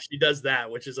 Yeah, she does that,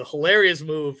 which is a hilarious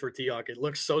move for T-Hawk. It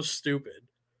looks so stupid.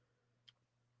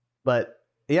 But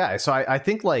yeah, so I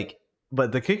think like,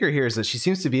 but the kicker here is that she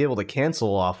seems to be able to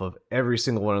cancel off of every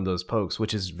single one of those pokes,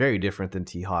 which is very different than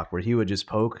T-Hawk, where he would just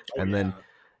poke then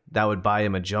that would buy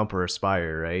him a jump or a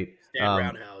spire, right? Stand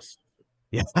roundhouse.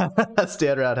 Yeah,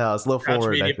 stand roundhouse, low crouch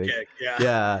forward, I think. Kick.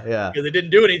 Yeah. Because it didn't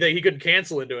do anything. He couldn't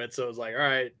cancel into it, so it was like, all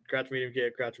right, crouch medium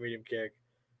kick.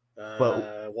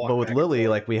 But with Lily,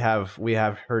 like we have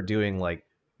her doing like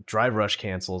drive rush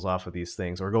cancels off of these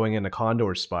things, or going into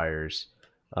Condor Spires.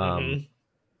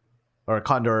 Or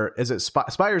Condor, is it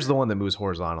Spire's the one that moves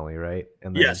horizontally, right?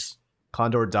 And then yes,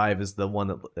 Condor Dive is the one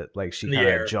that like she kind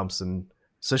of jumps, and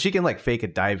so she can like fake a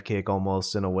dive kick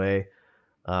almost in a way.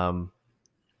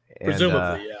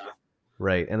 Presumably, yeah.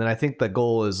 Right, and then I think the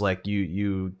goal is like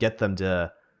you get them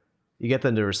to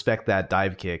respect that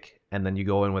dive kick, and then you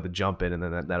go in with a jump in, and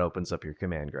then that opens up your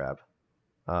command grab.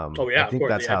 I think of course,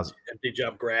 that's how empty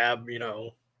jump grab.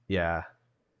 Yeah.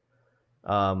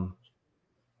 I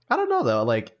don't know though.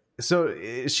 Like, so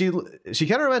she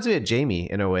kind of reminds me of Jamie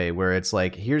in a way, where it's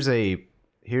like here's a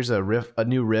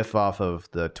new riff off of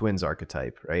the Twins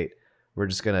archetype, right? We're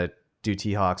just gonna do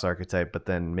T-Hawk's archetype, but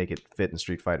then make it fit in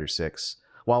Street Fighter 6,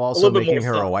 while also making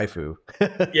her a waifu.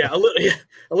 Yeah, a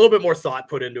little bit more thought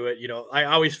put into it. I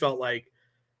always felt like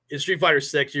in Street Fighter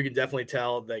 6, you can definitely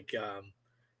tell, like,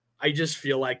 I just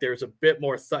feel like there's a bit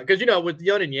more thought, because with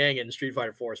Yun and Yang in Street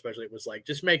Fighter 4 especially, it was like,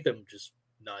 just make them just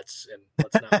nuts and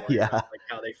let's not worry about like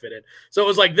how they fit in. So it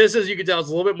was like, this is, you can tell, it's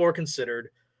a little bit more considered.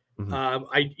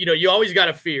 You always got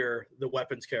to fear the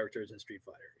weapons characters in Street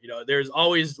Fighter. There's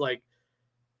always like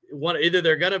either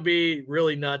they're gonna be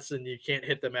really nuts and you can't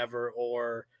hit them ever,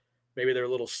 or maybe they're a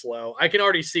little slow. I can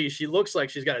already see she looks like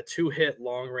she's got a 2-hit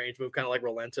long range move, kind of like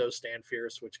Rolento's Stand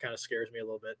Fierce, which kind of scares me a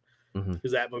little bit,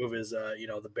 because that move is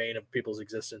the bane of people's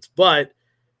existence. But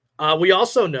we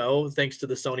also know, thanks to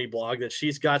the Sony blog, that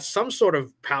she's got some sort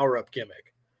of power-up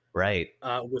gimmick, right?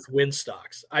 With win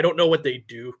stocks. I don't know what they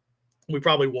do. We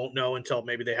probably won't know until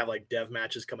maybe they have like dev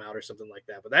matches come out or something like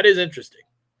that. But that is interesting.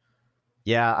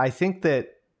 Yeah, I think that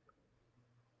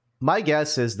my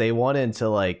guess is they wanted to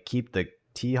like keep the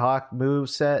T-Hawk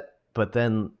move set, but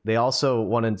then they also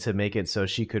wanted to make it so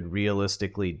she could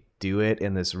realistically do it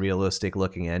in this realistic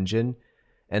looking engine.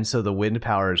 And so the wind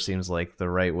power seems like the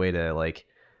right way to like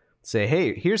say,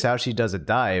 hey, here's how she does a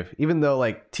dive. Even though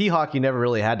like T-Hawk, you never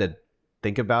really had to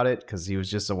think about it because he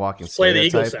was just a walking play the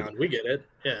eagle sound. We get it.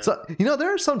 Yeah. So,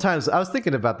 there are sometimes I was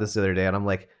thinking about this the other day and I'm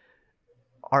like,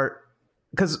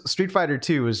 because Street Fighter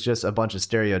 2 was just a bunch of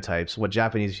stereotypes, what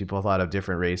Japanese people thought of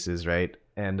different races, right?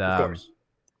 And of course.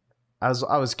 I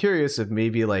was curious if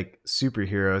maybe like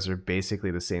superheroes are basically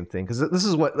the same thing, because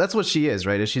that's what she is,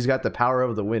 right? Is she's got the power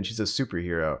of the wind. She's a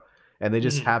superhero, and they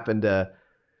just happen to.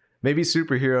 Maybe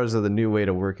superheroes are the new way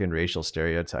to work in racial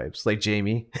stereotypes. Like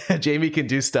Jamie. Jamie can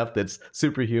do stuff that's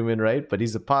superhuman, right? But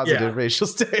he's a positive racial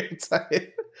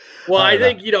stereotype. Well, I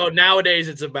think, nowadays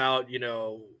it's about,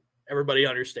 everybody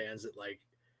understands that, like,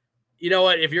 you know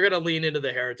what, if you're going to lean into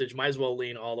the heritage, might as well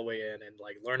lean all the way in and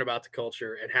like learn about the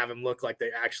culture and have them look like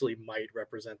they actually might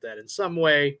represent that in some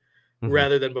way,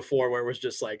 rather than before where it was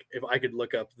just like, if I could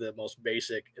look up the most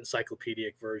basic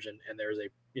encyclopedic version and there's a,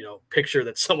 picture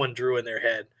that someone drew in their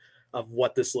head of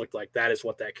what this looked like, that is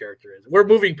what that character is. We're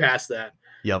moving past that.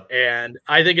 Yep. And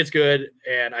I think it's good.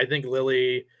 And I think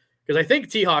Lily, because I think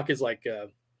T-Hawk is like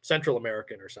Central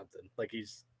American or something. Like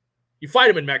he's You fight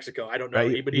him in Mexico. I don't know,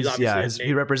 right? but he's obviously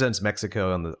he represents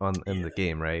Mexico in the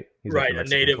game, right? He's got the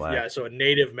Mexican a native, flag. so a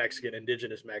native Mexican,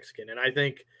 indigenous Mexican, and I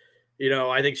think,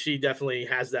 I think she definitely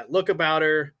has that look about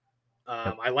her.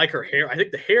 Yep. I like her hair. I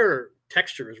think the hair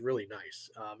texture is really nice.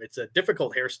 It's a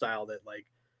difficult hairstyle that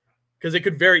because it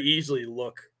could very easily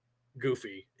look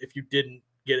goofy if you didn't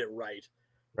get it right.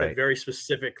 Right. A very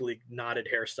specifically knotted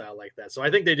hairstyle like that. So I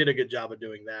think they did a good job of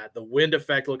doing that. The wind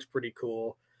effect looks pretty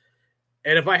cool.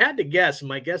 And if I had to guess,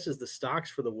 my guess is the stocks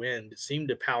for the wind seem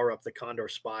to power up the Condor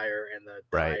Spire and the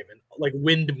dive and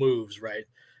wind moves, right?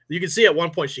 You can see at one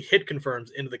point she hit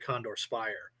confirms into the Condor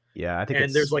Spire. Yeah, I think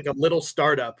and there's a little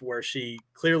startup where she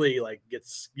clearly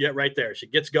gets right there. She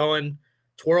gets going,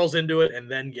 twirls into it, and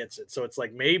then gets it. So it's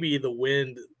maybe the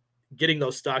wind getting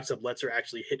those stocks up lets her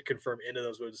actually hit confirm into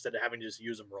those moves instead of having to just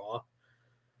use them raw.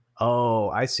 Oh,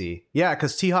 I see. Yeah,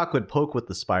 because T-Hawk would poke with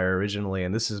the Spire originally,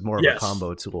 and this is more of a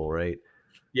combo tool, right?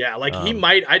 Yeah, he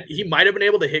might have been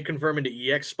able to hit confirm into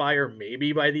EX Spire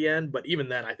maybe by the end, but even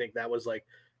then, I think that was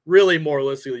really more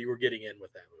realistically you were getting in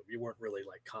with that move. You weren't really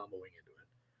comboing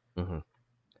into it. Mm-hmm.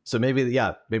 So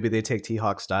maybe they take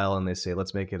T-Hawk style and they say,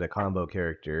 let's make it a combo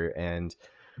character. And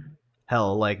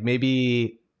hell,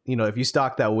 maybe, if you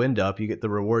stock that wind up, you get the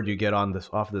reward you get off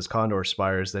of this Condor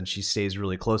Spires, then she stays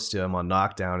really close to him on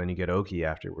knockdown and you get Oki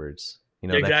afterwards.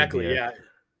 Exactly, yeah.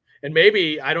 And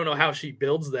maybe, I don't know how she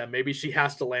builds them. Maybe she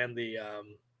has to land the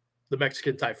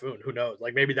Mexican Typhoon. Who knows?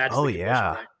 Maybe that's the condition,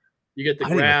 right? You get the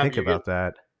grab. I didn't even think about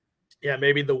that. Yeah,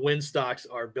 maybe the wind stocks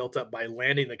are built up by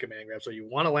landing the command grab. So you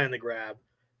want to land the grab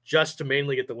just to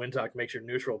mainly get the wind stock, makes your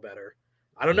neutral better.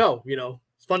 I don't know.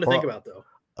 It's fun to think about, though.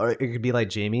 Or it could be like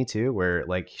Jamie, too, where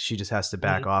she just has to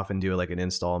back off and do an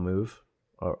install move.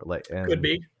 Or Could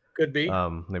be.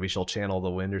 Maybe she'll channel the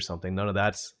wind or something. None of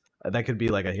that could be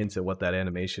a hint at what that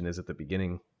animation is at the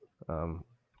beginning. Yeah.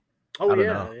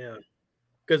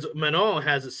 Because Manon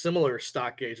has a similar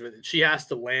stock gauge with it. She has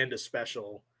to land a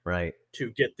special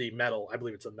to get the metal. I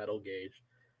believe it's a metal gauge.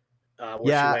 Where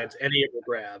she lands any of the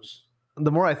grabs.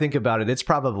 The more I think about it, it's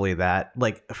probably that.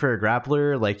 For a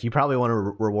grappler, you probably want to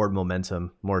reward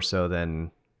momentum more so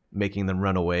than making them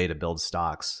run away to build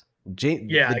stocks.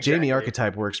 The Jamie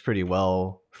archetype works pretty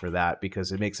well for that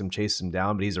because it makes him chase him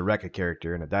down, but he's a Rekka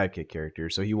character and a dive kick character,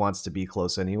 so he wants to be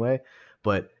close anyway.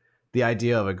 But the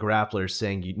idea of a grappler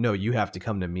saying, you have to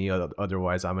come to me,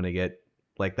 otherwise I'm going to get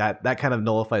that kind of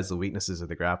nullifies the weaknesses of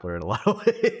the grappler in a lot of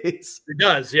ways. It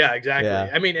does, yeah, exactly. Yeah.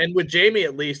 I mean, and with Jamie,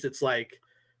 at least it's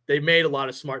they made a lot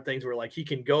of smart things where he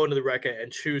can go into the Rekka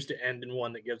and choose to end in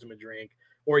one that gives him a drink,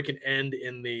 or he can end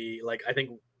in the I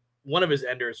think one of his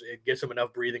enders, it gives him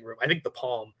enough breathing room. I think the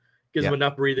palm gives him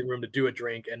enough breathing room to do a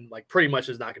drink and pretty much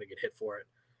is not going to get hit for it.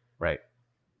 Right.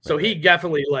 So he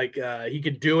definitely he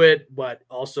can do it, but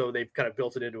also they've kind of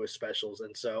built it into his specials.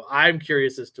 And so I'm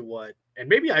curious as to what, and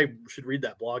maybe I should read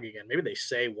that blog again. Maybe they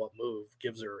say what move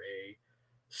gives her a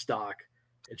stock,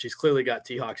 and she's clearly got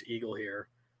T-Hawk's Eagle here.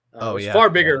 It's far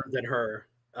bigger than her,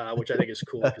 which I think is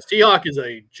cool because T-Hawk is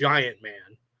a giant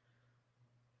man.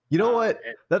 You know what?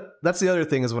 That's the other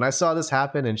thing is when I saw this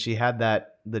happen and she had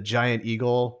the giant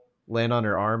eagle land on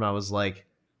her arm, I was like,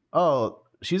 oh,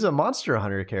 she's a Monster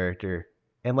Hunter character.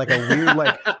 And a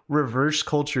weird reverse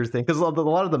culture thing, because a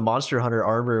lot of the Monster Hunter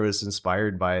armor was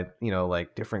inspired by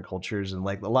different cultures, and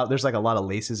there's a lot of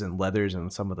laces and leathers in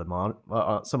some of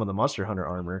the Monster Hunter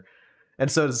armor. And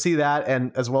so to see that,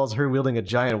 and as well as her wielding a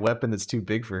giant weapon that's too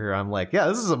big for her, I'm like, yeah,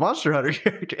 this is a Monster Hunter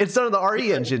character. It's done in the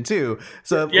RE engine too,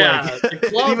 so the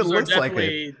clubs it even looks like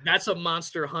it. That's a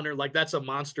Monster Hunter, that's a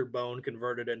monster bone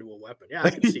converted into a weapon. Yeah, I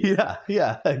can see that.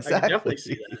 Yeah, exactly. I can definitely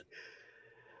see that.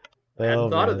 I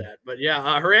hadn't thought of that, but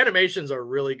yeah, her animations are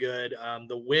really good.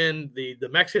 The wind, the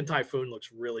Mexican Typhoon looks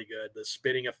really good. The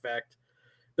spinning effect,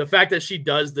 the fact that she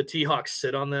does the T-Hawk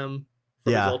sit on them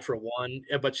from his Ultra One,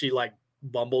 but she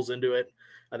bumbles into it.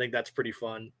 I think that's pretty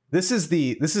fun. This is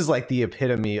the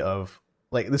epitome of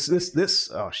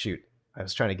this. Oh shoot, I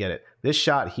was trying to get it. This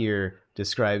shot here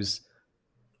describes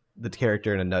the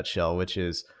character in a nutshell, which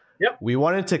is. Yep. We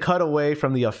wanted to cut away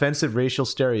from the offensive racial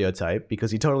stereotype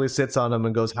because he totally sits on him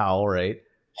and goes howl, right?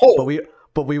 Oh.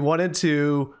 But we wanted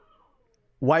to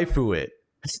waifu it.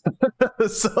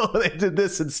 So they did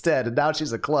this instead, and now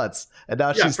she's a klutz, and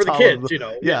now she's for the kids,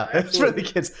 it's for the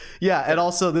kids. Yeah, and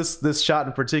also this shot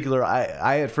in particular,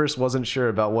 I at first wasn't sure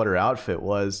about what her outfit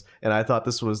was, and I thought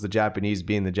this was the Japanese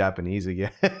being the Japanese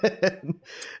again.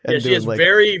 She has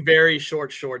very, very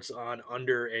short shorts on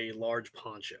under a large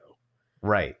poncho.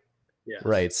 Right. Yeah.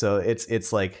 Right. So it's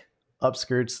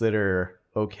upskirts that are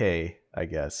okay, I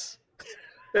guess.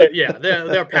 Yeah,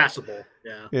 they're passable.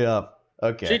 Yeah. Yeah.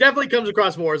 Okay. She definitely comes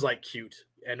across more as cute.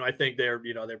 and I think they're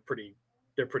pretty.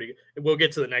 We'll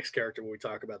get to the next character when we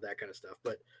talk about that kind of stuff,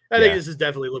 but I think this is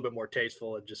definitely a little bit more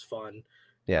tasteful and just fun.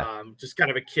 Yeah. Just kind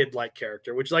of a kid-like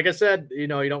character, which, like I said, you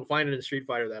don't find it in Street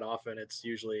Fighter that often. It's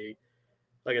usually,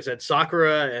 like I said,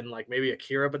 Sakura and like maybe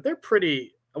Akira, but they're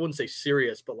pretty, I wouldn't say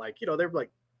serious, but like, they're like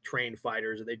trained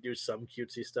fighters and they do some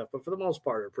cutesy stuff, but for the most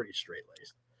part are pretty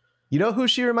straight-laced. You know who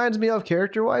she reminds me of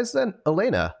character-wise then?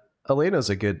 Elena. Elena's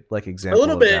a good like example. A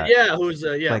little bit, yeah. Who's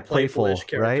a like playful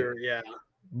character, right? Yeah.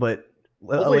 But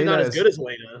hopefully Elena not as good as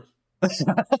Elena.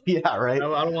 Yeah, right.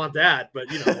 I don't want that, but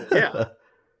yeah.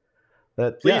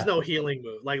 Please no healing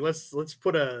move. Like let's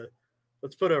put a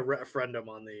referendum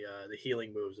on the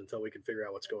healing moves until we can figure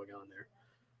out what's going on there.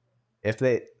 If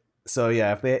they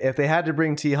had to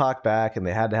bring T-Hawk back and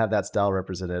they had to have that style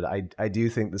represented, I do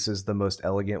think this is the most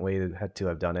elegant way to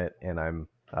have done it, and I'm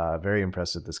very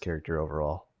impressed with this character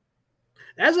overall.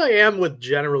 As I am with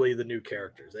generally the new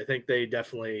characters, I think they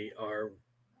definitely are.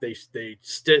 They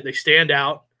stand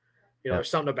out. There's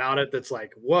something about it that's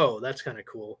like, whoa, that's kind of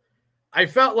cool. I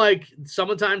felt like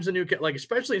sometimes the new, like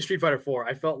especially in Street Fighter 4,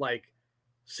 I felt like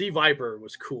C Viper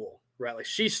was cool, right? Like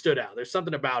she stood out. There's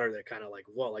something about her that kind of like,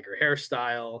 whoa, like her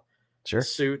hairstyle, the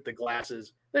suit, the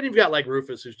glasses. Then you've got like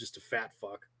Rufus, who's just a fat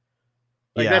fuck.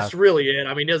 Like that's really it.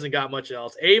 I mean, he doesn't got much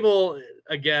else. Abel,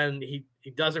 again, he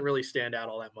doesn't really stand out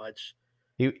all that much.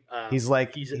 He's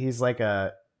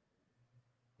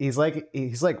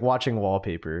like watching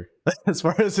wallpaper as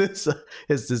far as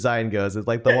his design goes. It's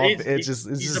like the wall. It's he's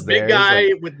just a big there.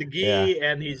 guy with the gi,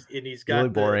 and he's got really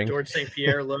the boring George St.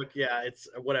 Pierre look. Yeah, it's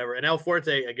whatever. And El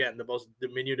Forte, again, the most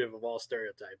diminutive of all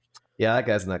stereotypes. Yeah, that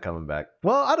guy's not coming back.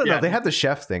 Well, I don't know. They have the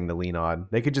chef thing to lean on.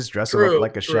 They could just dress him up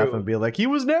like a chef and be like, he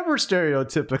was never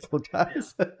stereotypical,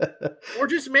 guys. Or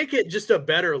just make it just a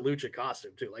better lucha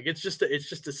costume too. Like it's just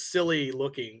a silly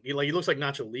looking. He looks like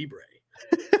Nacho Libre.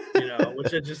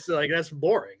 Which is just like that's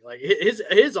boring. Like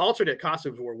his alternate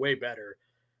costumes were way better,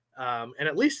 and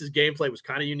at least his gameplay was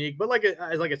kind of unique. But like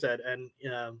I said, and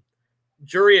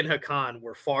Juri and Hakan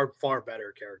were far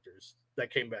better characters that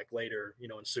came back later,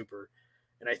 in Super,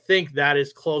 and I think that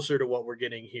is closer to what we're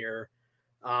getting here.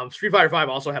 Street Fighter V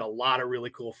also had a lot of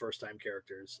really cool first-time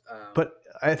characters. But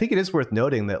I think it is worth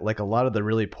noting that like a lot of the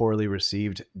really poorly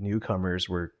received newcomers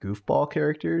were goofball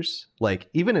characters. Like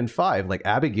even in 5, like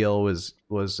Abigail was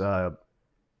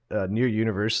near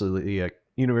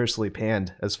universally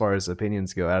panned as far as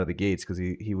opinions go out of the gates because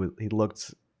he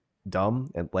looked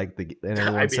dumb and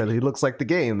everyone said he looks like the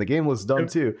game. The game was dumb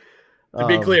too. To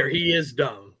be clear, he is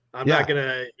dumb. I'm not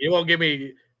gonna. You won't give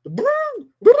me.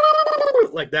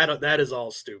 Like that is all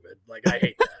stupid. Like I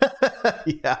hate that.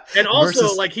 Yeah. And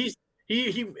also like he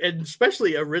and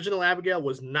especially original Abigail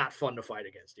was not fun to fight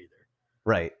against either.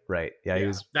 Right. Yeah, he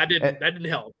was that didn't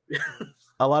help.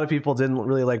 A lot of people didn't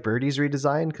really like Birdie's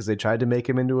redesign because they tried to make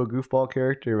him into a goofball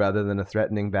character rather than a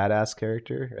threatening badass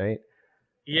character, right?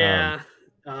 Yeah.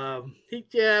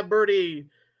 Birdie,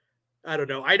 I don't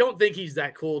know. I don't think he's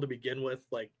that cool to begin with.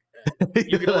 Like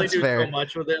you can only do so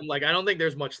much with him. Like I don't think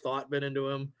there's much thought been into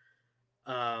him.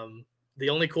 The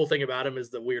only cool thing about him is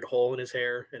the weird hole in his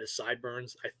hair and his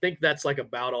sideburns. I think that's like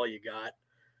about all you got.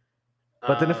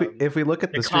 But then if we look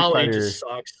at the Street Fighter, just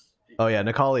sucks. Oh yeah,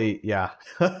 Necalli, yeah.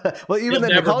 Well, even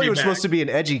then, Necalli was supposed to be an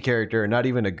edgy character, not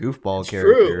even a goofball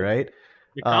character, right?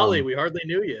 Necalli, we hardly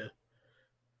knew you.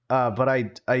 But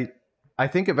I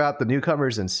think about the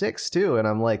newcomers in 6 too, and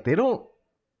I'm like,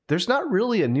 there's not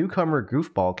really a newcomer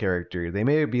goofball character. They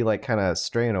may be like kind of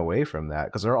straying away from that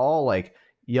because they're all like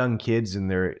young kids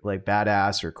and they're like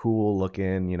badass or cool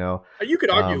looking, You could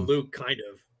argue Luke kind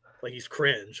of like he's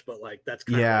cringe, but like that's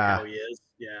kind of like how he is.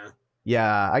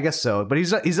 Yeah, I guess so. But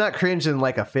he's not cringe in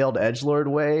like a failed edgelord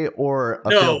way or a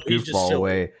failed goofball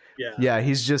way. Yeah,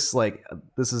 he's just like,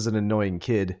 this is an annoying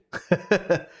kid.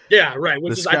 Yeah, right.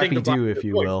 Which the Scrappy-Doo, if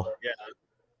you will. Yeah.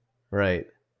 Right.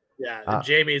 Yeah, and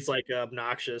Jamie's like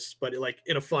obnoxious, but like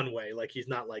in a fun way. Like he's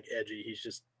not like edgy. He's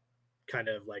just kind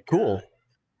of like cool.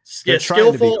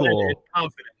 Skillful and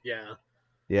confident. Yeah.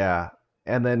 Yeah.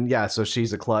 And then so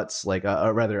she's a klutz, like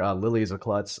rather Lily's a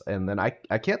klutz, and then I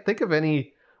can't think of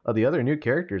any of the other new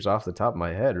characters off the top of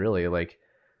my head, really. Like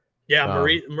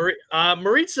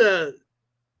Maritza,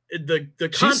 the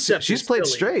concept she's played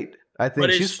silly, straight. I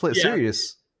think she's played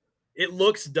serious. It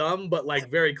looks dumb, but like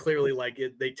very clearly, like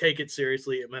they take it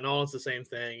seriously. Manon's the same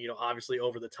thing, obviously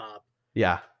over the top.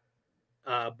 Yeah.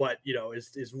 But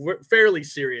is fairly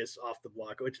serious off the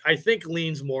block, which I think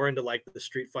leans more into like the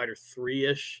Street Fighter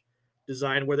 3-ish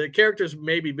design, where the characters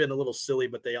maybe been a little silly,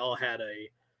 but they all had a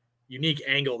unique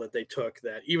angle that they took.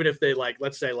 That even if they like,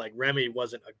 let's say like Remy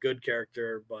wasn't a good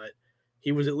character, but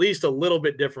he was at least a little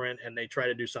bit different, and they try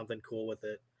to do something cool with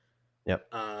it.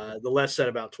 Yep. The less said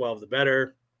about 12, the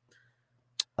better.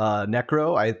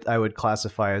 Necro, I would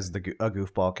classify as a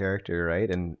goofball character, right?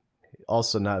 And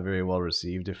also not very well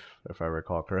received, if I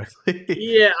recall correctly.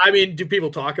 Yeah, I mean, do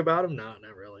people talk about him? No,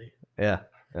 not really. Yeah.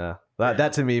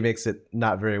 That to me makes it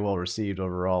not very well received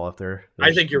overall. If they're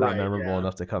I think you're not right, memorable yeah.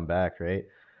 enough to come back, right?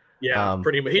 Yeah,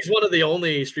 pretty much. He's one of the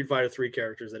only Street Fighter 3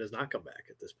 characters that has not come back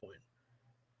at this point.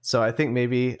 So I think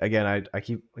maybe, again, I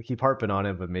keep harping on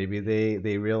it, but maybe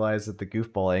they realize that the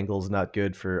goofball angle is not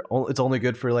good for. It's only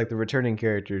good for like the returning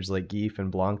characters like Geef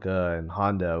and Blanca and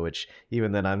Honda, which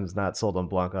even then I'm not sold on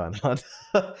Blanca and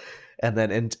Honda. And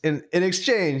then in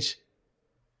exchange,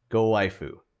 go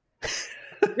waifu.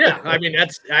 Yeah, I mean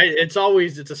it's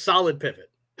a solid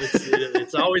pivot.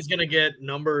 It's always gonna get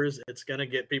numbers. It's gonna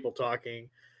get people talking.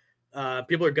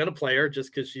 People are gonna play her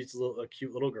just because she's a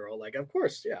cute little girl. Like, of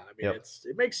course, yeah. I mean,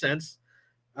 it makes sense.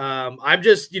 I'm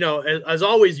just, as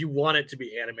always, you want it to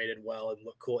be animated well and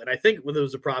look cool. And I think when there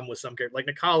was a problem with some characters, like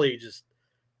Nikali, just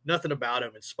nothing about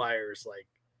him inspires. Like,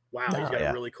 wow, he's got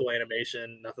a really cool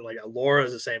animation. Nothing like that. Laura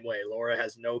is the same way. Laura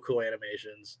has no cool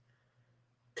animations.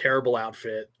 Terrible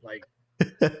outfit. Like,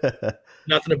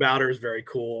 nothing about her is very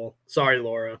cool. Sorry,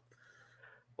 Laura.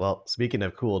 Well, speaking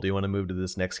of cool, do you want to move to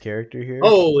this next character here?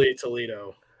 Holy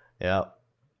Toledo. Yeah.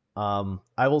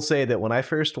 I will say that when I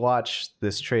first watched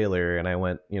this trailer and I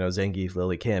went, Zangief,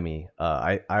 Lily, Cammy,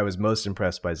 I was most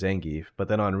impressed by Zangief. But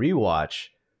then on rewatch,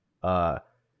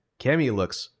 Cammy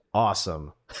looks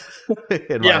awesome.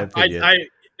 In my opinion.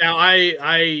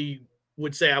 I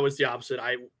would say I was the opposite.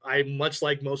 I much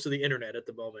like most of the internet at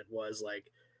the moment was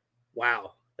like,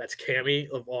 wow, that's Cammy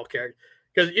of all characters.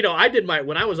 Because,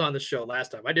 when I was on the show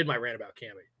last time, I did my rant about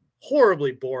Cammy.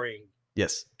 Horribly boring.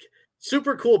 Yes.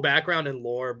 Super cool background and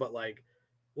lore, but like,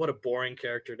 what a boring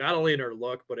character. Not only in her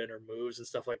look, but in her moves and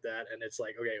stuff like that. And it's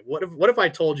like, okay, what if I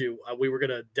told you we were going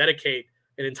to dedicate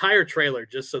an entire trailer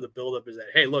just so the buildup is that,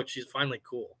 hey, look, she's finally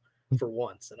cool for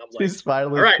once. And I'm like, she's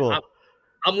finally all right, cool.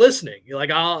 I'm listening.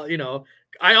 Like,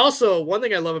 I also, one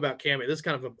thing I love about Cammy, this is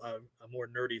kind of a more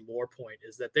nerdy lore point,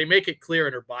 is that they make it clear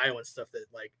in her bio and stuff that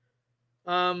like,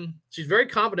 she's very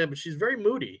competent, but she's very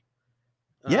moody.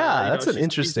 Yeah, that's an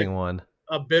interesting one.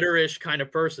 A bitterish kind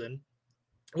of person,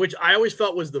 which I always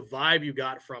felt was the vibe you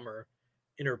got from her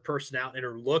in her personality, in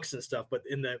her looks and stuff. But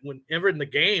whenever in the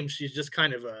game, she's just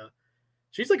kind of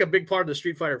she's like a big part of the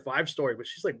Street Fighter 5 story, but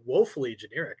she's like woefully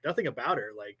generic. Nothing about her.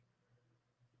 Like,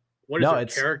 what is her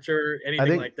character?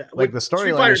 Anything like that? Like the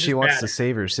storyline is she wants to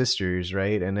save her sisters,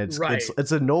 right? And it's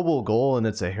a noble goal and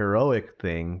it's a heroic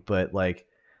thing, but like,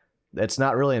 it's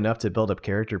not really enough to build up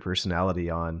character personality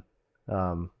on.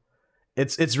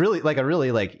 It's really like a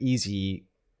really like easy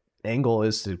angle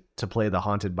is to play the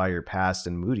haunted by your past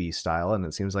and moody style, and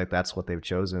it seems like that's what they've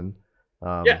chosen.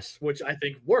 Yes, which I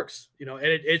think works. And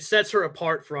it sets her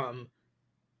apart from,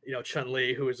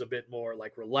 Chun-Li, who is a bit more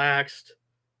like relaxed,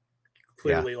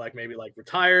 clearly like maybe like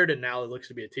retired, and now it looks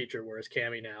to be a teacher, whereas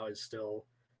Cammy now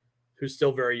who's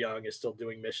still very young, is still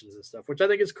doing missions and stuff, which I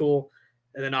think is cool.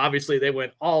 And then obviously they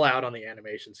went all out on the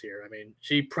animations here. I mean,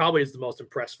 she probably is the most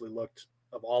impressively looked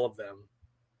of all of them.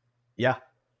 Yeah.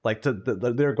 Like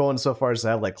they're going so far as to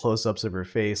have like close-ups of her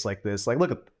face like this. Like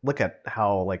look at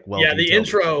how like well. Yeah, the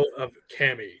intro of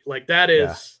Cammy, like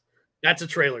that's a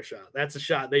trailer shot. That's a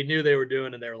shot they knew they were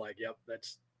doing, and they were like, "Yep,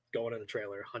 that's going in the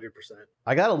trailer, 100%."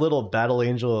 I got a little Battle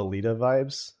Angel Alita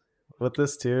vibes with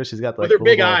this too. She's got like, with her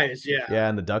big eyes,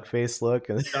 and the duck face look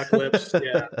and duck lips.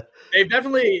 Yeah, they've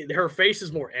definitely, her face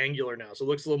is more angular now, so it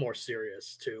looks a little more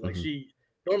serious too. Like she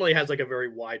normally has like a very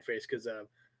wide face because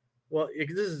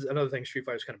this is another thing Street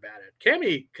Fighter's kind of bad at.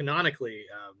 Cammy, canonically,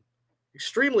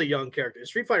 extremely young character. In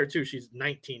Street Fighter 2, she's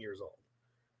 19 years old.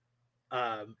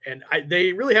 And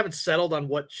they really haven't settled on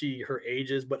what her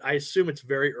age is, but I assume it's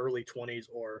very early 20s,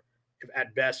 or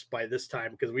at best by this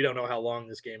time, because we don't know how long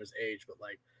this game has aged, but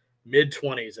like mid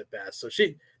 20s at best. So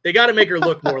they got to make her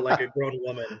look more like a grown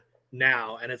woman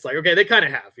now. And it's like, okay, they kind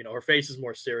of have, her face is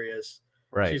more serious.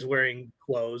 Right. She's wearing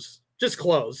just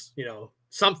clothes,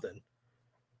 something.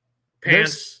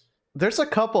 Pants. There's a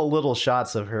couple little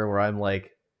shots of her where I'm like,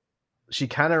 she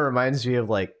kind of reminds me of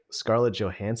like Scarlett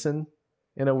Johansson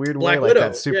in a weird way, like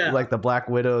that like the Black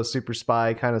Widow super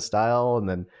spy kind of style, and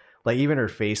then like even her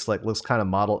face like looks kind of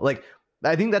modeled. Like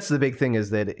I think that's the big thing, is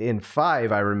that in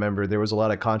 5 I remember there was a lot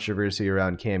of controversy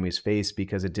around Cammy's face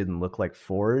because it didn't look like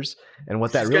 4's, and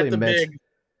what that really meant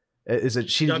is that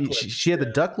she had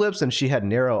the duck lips and she had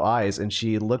narrow eyes and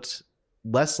she looked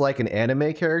less like an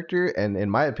anime character and, in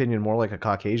my opinion, more like a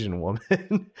Caucasian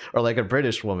woman or like a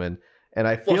British woman. And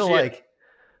I feel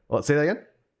say that again.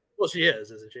 Well, she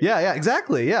is, isn't she? Yeah,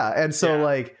 exactly. Yeah. And so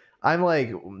like I'm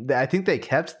like, I think they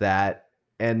kept that,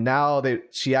 and now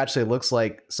she actually looks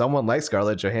like someone like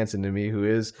Scarlett Johansson to me, who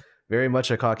is very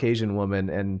much a Caucasian woman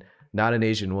and not an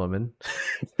Asian woman.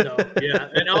 No, yeah,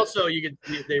 and also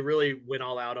they really went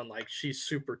all out on like she's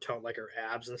super toned, like her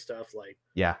abs and stuff, like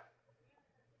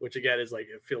which again is like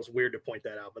it feels weird to point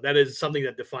that out, but that is something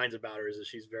that defines about her is that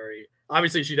she's very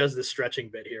obviously she does this stretching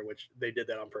bit here, which they did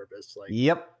that on purpose. Like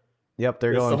yep,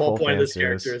 they're going. The whole point of this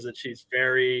series. character is that she's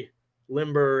very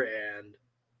limber and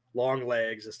long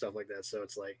legs and stuff like that. So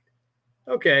it's like,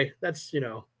 okay, that's you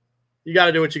got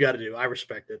to do what you got to do. I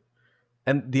respect it.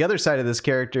 And the other side of this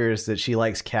character is that she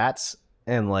likes cats,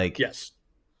 and like yes.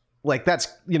 Like that's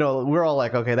we're all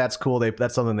like, okay, that's cool.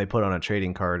 That's something they put on a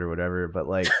trading card or whatever. But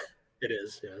like, it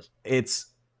is, yes.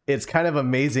 It's kind of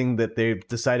amazing that they've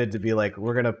decided to be like,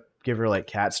 we're gonna give her like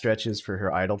cat stretches for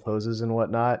her idol poses and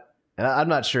whatnot. And I'm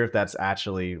not sure if that's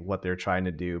actually what they're trying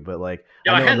to do, but like,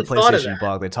 I know in the PlayStation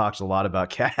blog they talked a lot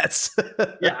about cats.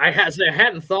 Yeah, I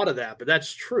hadn't thought of that, but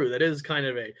that's true. That is kind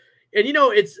of and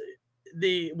it's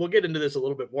we'll get into this a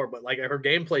little bit more, but like her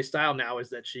gameplay style now is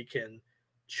that she can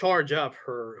charge up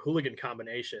her hooligan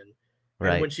combination.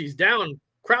 Right. And when she's down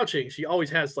crouching, she always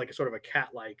has like a sort of a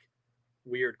cat-like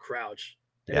weird crouch.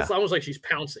 And it's almost like she's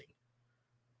pouncing.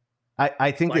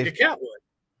 I think like a cat would.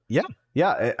 Yeah.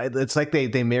 Yeah. It's like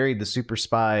they married the super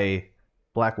spy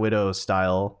Black Widow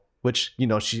style, which,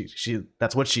 she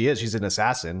that's what she is. She's an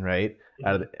assassin, right?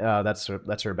 Mm-hmm. That's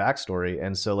her backstory.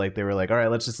 And so like they were like, all right,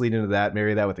 let's just lead into that,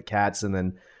 marry that with the cats, and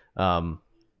then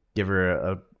give her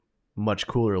a much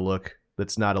cooler look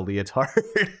that's not a leotard.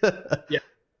 Yeah.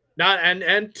 Not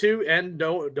and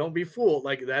don't be fooled.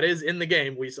 Like that is in the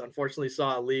game. We unfortunately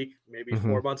saw a leak maybe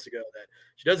 4 months ago that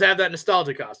she does have that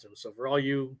nostalgia costume. So for all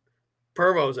you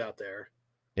pervos out there,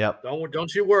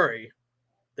 don't you worry.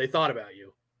 They thought about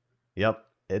you. Yep.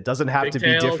 It doesn't have to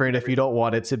be different if you don't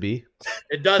want it to be.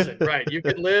 It doesn't, right? You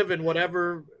can live in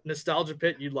whatever nostalgia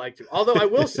pit you'd like to. Although I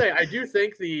will say, I do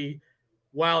think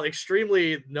while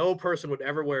extremely no person would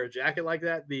ever wear a jacket like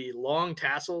that, the long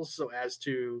tassels so as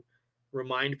to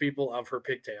remind people of her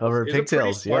pigtails.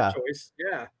 Choice.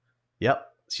 Yeah. Yep.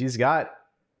 She's got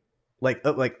like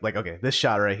okay, this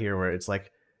shot right here where it's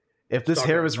like, if this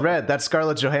hair was red, that's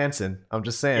Scarlett Johansson. I'm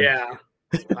just saying. Yeah.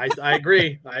 I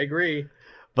agree. I agree.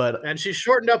 And she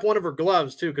shortened up one of her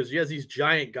gloves too, because she has these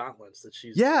giant gauntlets that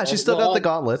she's still got the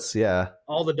gauntlets. Yeah.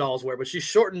 All the dolls wear, but she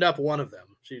shortened up one of them.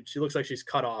 She looks like she's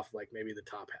cut off like maybe the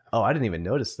top half. Oh, I didn't even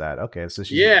notice that. Okay, so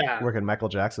she's working Michael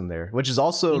Jackson there, which is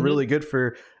also really good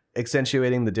for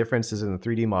accentuating the differences in the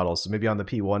 3D models. So maybe on the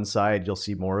P1 side you'll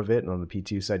see more of it, and on the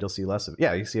P2 side you'll see less of it.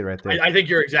 Yeah, you see it right there. I think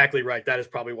you're exactly right. That is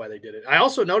probably why they did it. I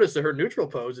also noticed that her neutral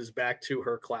pose is back to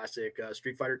her classic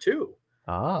Street Fighter 2.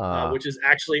 Which is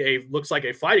actually looks like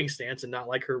a fighting stance and not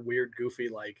like her weird goofy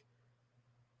like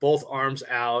both arms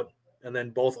out and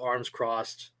then both arms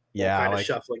crossed, kind of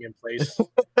shuffling in place.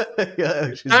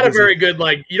 Not a very good,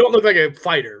 like, you don't look like a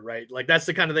fighter, right? Like that's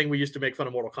the kind of thing we used to make fun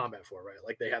of Mortal Kombat for, right?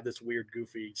 Like they have this weird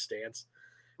goofy stance.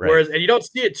 Right. Whereas, and you don't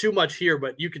see it too much here,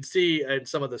 but you can see in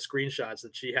some of the screenshots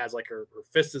that she has like her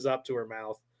fist is up to her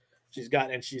mouth. She's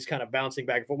kind of bouncing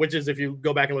back and forth, which is, if you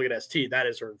go back and look at ST, that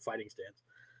is her fighting stance.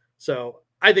 So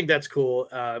I think that's cool.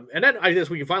 And then I guess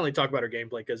we can finally talk about her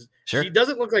gameplay, because she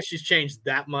doesn't look like she's changed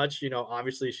that much.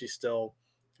 Obviously she's still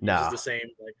uses the same.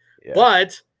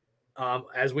 But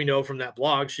as we know from that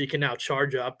blog, she can now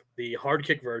charge up the hard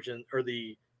kick version, or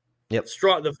the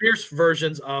fierce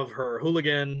versions of her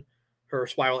hooligan, her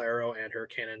spiral arrow, and her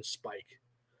cannon spike.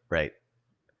 Right.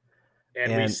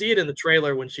 And we see it in the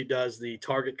trailer when she does the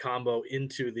target combo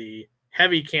into the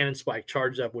heavy cannon spike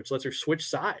charged up, which lets her switch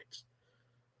sides.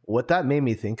 What that made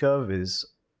me think of is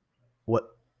what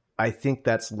I think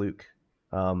that's Luke.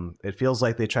 It feels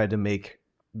like they tried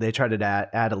to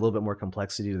add a little bit more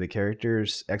complexity to the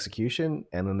character's execution,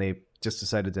 and then they just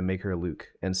decided to make her Luke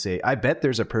and say, I bet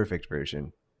there's a perfect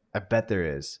version. I bet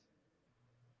there is.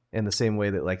 In the same way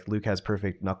that like Luke has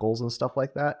perfect knuckles and stuff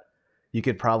like that, you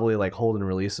could probably like hold and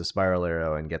release a spiral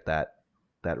arrow and get that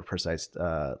precise,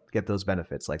 get those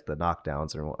benefits, like the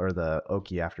knockdowns or the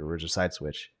Oki afterwards, or side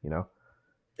switch,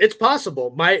 It's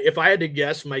possible. If I had to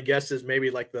guess, my guess is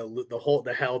maybe like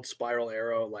the held spiral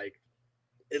arrow, like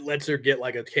it lets her get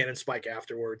like a cannon spike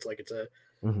afterwards. Like it's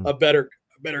a better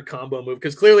combo move,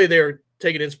 because clearly they're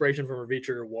taking inspiration from her V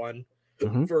Trigger 1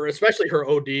 for especially her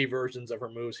OD versions of her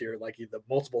moves here, like the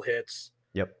multiple hits,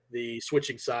 the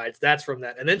switching sides. That's from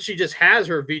that, and then she just has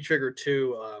her V Trigger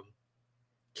 2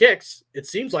 kicks. It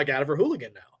seems like out of her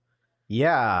hooligan now.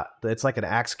 Yeah, it's like an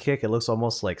axe kick. It looks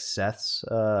almost like Seth's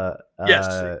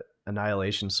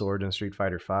Annihilation sword in Street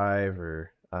Fighter 5,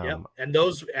 or And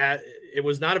those it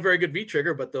was not a very good V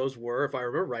trigger, but those were, if I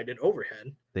remember right, an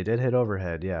overhead. They did hit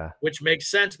overhead, yeah. Which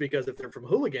makes sense because if they're from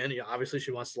Hooligan, obviously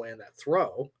she wants to land that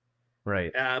throw.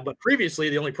 Right. But previously,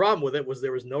 the only problem with it was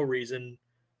there was no reason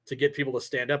to get people to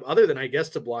stand up other than, I guess,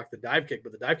 to block the dive kick.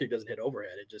 But the dive kick doesn't hit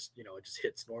overhead. It just, it just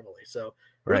hits normally. So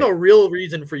there's no real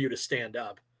reason for you to stand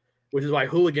up, which is why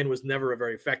Hooligan was never a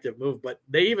very effective move. But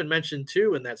they even mentioned,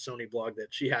 too, in that Sony blog that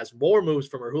she has more moves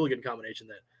from her Hooligan combination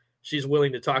that she's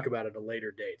willing to talk about at a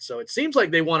later date. So it seems like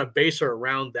they want to base her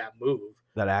around that move.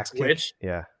 That axe kick?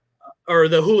 Yeah. Or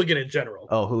the Hooligan in general.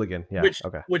 Oh, Hooligan. Yeah.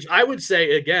 Which I would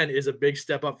say, again, is a big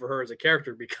step up for her as a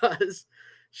character because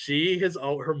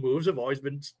her moves have always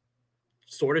been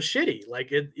sort of shitty.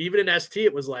 Like even in ST,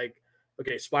 it was like,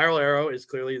 okay, spiral arrow is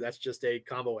clearly, that's just a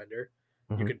combo ender.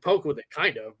 Mm-hmm. You can poke with it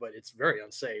kind of, but it's very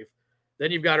unsafe.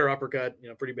 Then you've got her uppercut,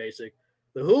 pretty basic.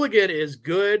 The Hooligan is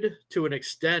good to an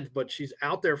extent, but she's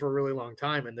out there for a really long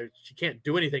time and she can't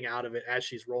do anything out of it as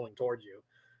she's rolling towards you.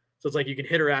 So it's like you can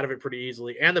hit her out of it pretty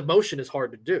easily. And the motion is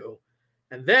hard to do.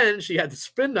 And then she had the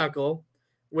spin knuckle,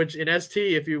 which in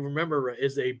ST, if you remember,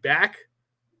 is a back,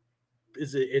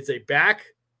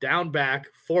 down, back,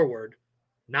 forward,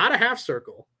 not a half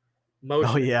circle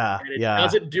motion. Oh, yeah. And it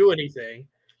doesn't do anything.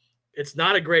 It's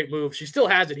not a great move. She still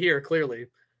has it here, clearly.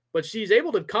 But she's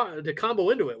able to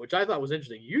combo into it, which I thought was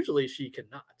interesting. Usually she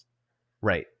cannot.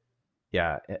 Right.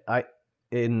 Yeah.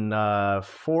 In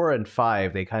 4 and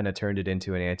 5, they kind of turned it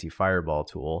into an anti-fireball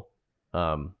tool,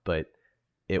 but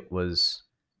it was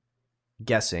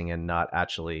guessing and not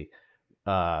actually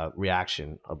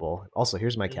reactionable. Also,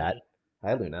 here's my cat.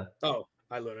 Hi, Luna. Oh,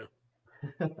 hi, Luna.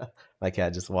 My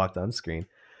cat just walked on screen.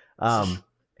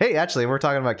 Hey, actually, we're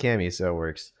talking about Cammy, so it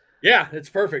works. Yeah, it's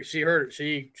perfect. She heard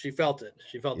it. She felt it.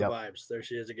 She felt the vibes. There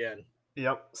she is again.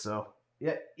 Yep. So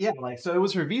yeah. So it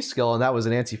was her V skill, and that was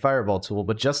an anti-fireball tool.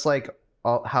 But just like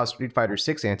how Street Fighter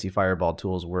 6 anti-fireball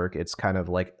tools work, it's kind of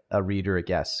like a read or a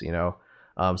guess,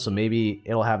 so maybe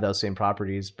it'll have those same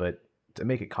properties, but to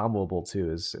make it comboable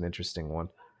too is an interesting one.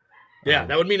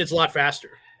 That would mean it's a lot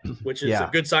faster, which is a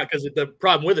good sign, because the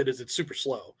problem with it is it's super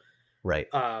slow, right?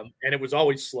 And it was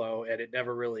always slow, and it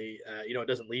never really it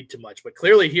doesn't lead to much, but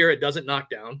clearly here it doesn't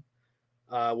knock down,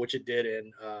 which it did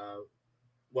in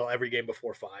every game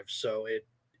before 5. So it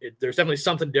there's definitely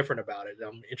something different about it.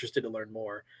 I'm interested to learn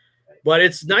more. But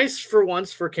it's nice for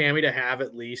once for Cammy to have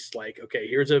at least like, okay,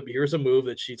 here's a move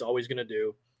that she's always going to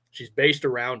do. She's based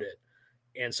around it.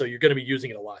 And so you're going to be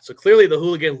using it a lot. So clearly the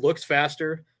Hooligan looks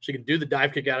faster. She can do the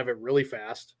dive kick out of it really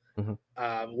fast,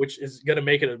 which is going to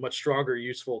make it a much stronger,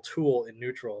 useful tool in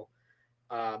neutral.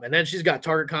 And then she's got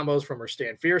target combos from her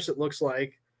Stand Fierce, it looks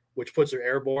like, which puts her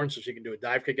airborne so she can do a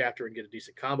dive kick after and get a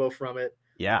decent combo from it.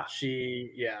 Yeah.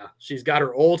 She's got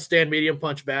her old stand medium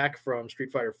punch back from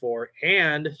Street Fighter 4,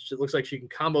 and it looks like she can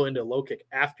combo into a low kick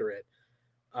after it.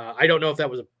 I don't know if that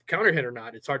was a counter hit or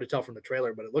not. It's hard to tell from the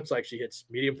trailer, but it looks like she hits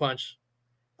medium punch,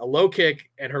 a low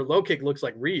kick, and her low kick looks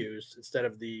like reused instead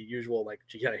of the usual, like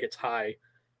she kind of hits high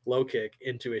low kick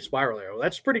into a spiral arrow.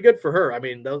 That's pretty good for her. I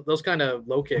mean, those kind of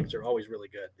low kicks are always really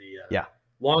good. The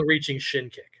long reaching shin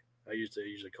kick, I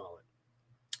usually call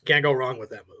it. Can't go wrong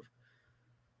with that move.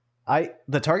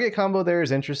 The target combo there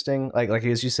is interesting. Like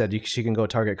as you said, she can go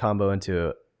target combo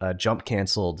into a jump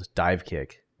canceled dive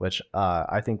kick, which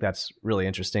I think that's really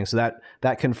interesting. So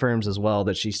that confirms as well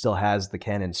that she still has the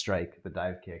cannon strike, the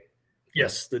dive kick.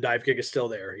 Yes, the dive kick is still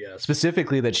there. Yes,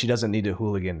 specifically that she doesn't need a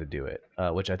Hooligan to do it,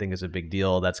 which I think is a big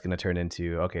deal. That's going to turn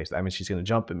into she's going to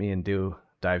jump at me and do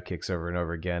dive kicks over and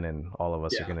over again, and all of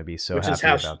us are going to be so happy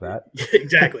about that.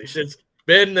 Exactly. She's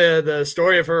been the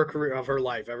story of her career, of her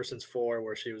life, ever since 4,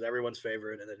 where she was everyone's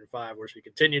favorite, and then in 5, where she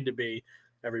continued to be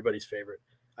everybody's favorite.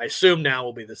 I assume now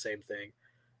will be the same thing.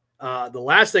 The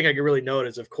last thing I can really note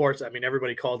is, of course, I mean,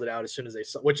 everybody called it out as soon as they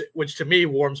saw, which to me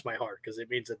warms my heart, because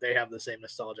it means that they have the same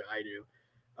nostalgia I do.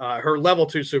 Her level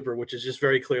 2 super, which is just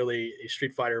very clearly a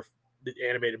Street Fighter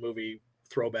animated movie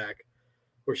throwback,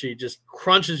 where she just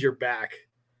crunches your back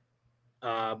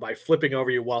by flipping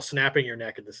over you while snapping your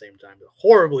neck at the same time. A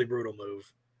horribly brutal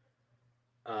move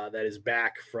that is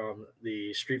back from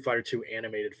the Street Fighter 2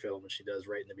 animated film, which she does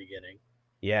right in the beginning.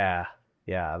 Yeah,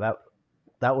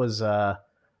 that was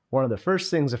one of the first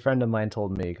things a friend of mine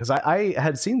told me, because I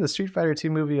had seen the Street Fighter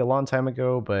 2 movie a long time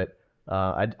ago, but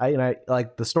I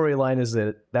like the storyline is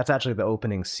that's actually the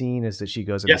opening scene, is that she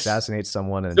goes and assassinates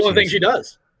someone, and it's the only thing she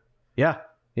does. Yeah,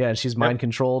 and she's mind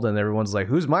controlled, and everyone's like,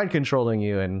 "Who's mind controlling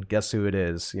you?" And guess who it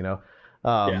is,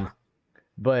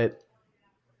 But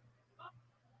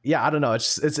yeah, I don't know.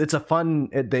 It's a fun.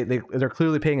 They're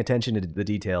clearly paying attention to the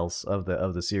details of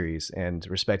the series and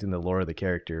respecting the lore of the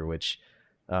character, which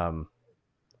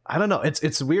I don't know.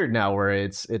 It's weird now where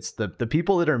it's the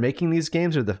people that are making these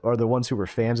games are the ones who were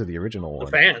fans of the original one.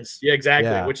 The fans, yeah, exactly.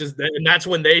 Yeah. And that's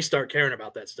when they start caring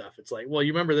about that stuff. It's like, well,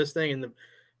 you remember this thing, and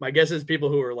my guess is people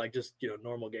who are like just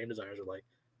normal game designers are like,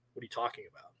 what are you talking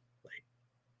about? Like,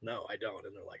 no, I don't.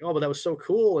 And they're like, oh, but that was so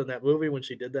cool in that movie when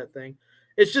she did that thing.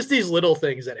 It's just these little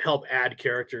things that help add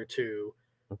character to.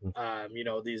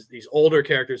 These older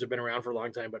characters have been around for a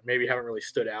long time, but maybe haven't really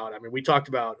stood out. I mean, we talked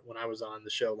about when I was on the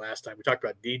show last time, we talked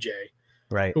about DJ,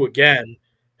 right? Who again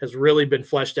has really been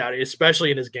fleshed out,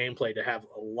 especially in his gameplay, to have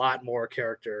a lot more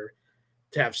character,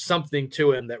 to have something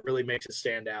to him that really makes it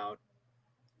stand out.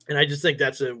 And I just think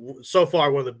that's so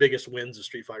far one of the biggest wins of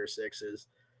Street Fighter 6 is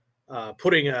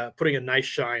putting a nice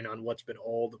shine on what's been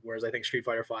old, whereas I think Street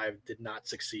Fighter 5 did not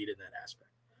succeed in that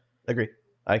aspect. Agree.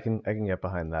 I can get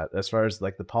behind that. As far as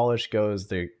like the polish goes,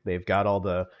 they've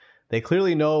got they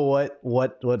clearly know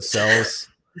what sells.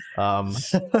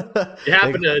 It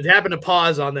happened to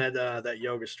pause on that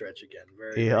yoga stretch again.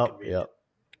 Very convenient. Yep.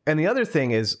 And the other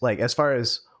thing is, like, as far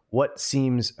as what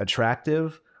seems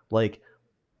attractive, like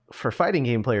for fighting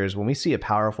game players, when we see a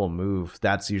powerful move,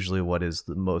 that's usually what is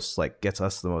the most, like, gets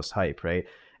us the most hype, right?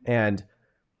 And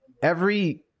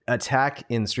every attack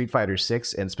in Street Fighter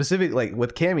 6, and specifically like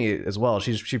with Cammy as well,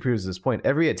 she proves this point.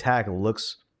 Every attack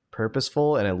looks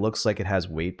purposeful and it looks like it has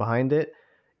weight behind it,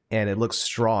 and it looks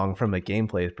strong from a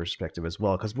gameplay perspective as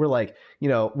well. Because we're like,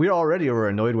 we already were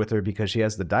annoyed with her because she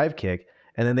has the dive kick,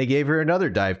 and then they gave her another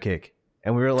dive kick,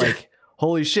 and we were like,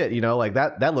 holy shit, like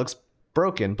that looks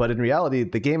broken. But in reality,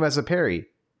 the game has a parry,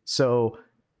 so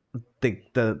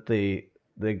the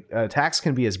attacks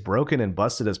can be as broken and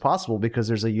busted as possible because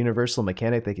there's a universal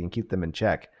mechanic that can keep them in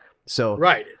check. So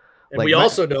right. And like, we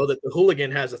also know that the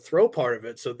hooligan has a throw part of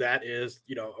it. So that is,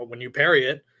 when you parry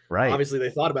it, right. Obviously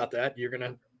they thought about that. You're going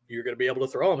to be able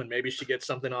to throw them, and maybe she gets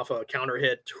something off a counter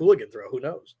hit hooligan throw. Who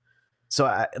knows?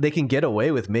 So they can get away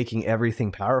with making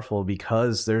everything powerful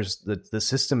because there's the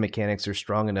system mechanics are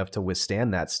strong enough to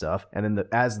withstand that stuff. And then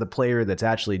as the player that's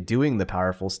actually doing the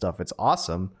powerful stuff, it's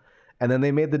awesome. And then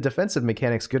they made the defensive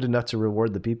mechanics good enough to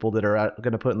reward the people that are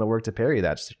going to put in the work to parry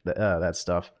that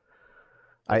stuff.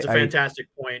 That's a fantastic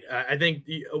point. I think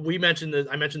we mentioned this.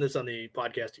 I mentioned this on the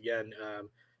podcast again.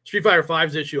 Street Fighter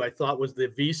V's issue, I thought, was the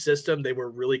V system. They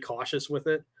were really cautious with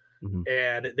it,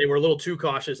 and they were a little too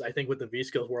cautious, I think, with the V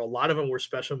skills, where a lot of them were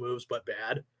special moves but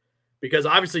bad. Because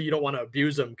obviously you don't want to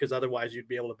abuse them, because otherwise you'd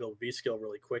be able to build V skill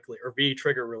really quickly or V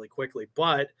trigger really quickly.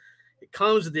 But it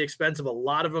comes at the expense of a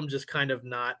lot of them just kind of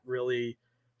not really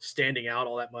standing out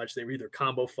all that much. They were either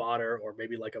combo fodder or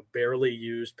maybe like a barely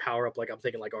used power up, like I'm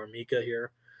thinking like Armika here.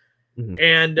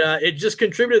 And it just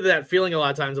contributed to that feeling a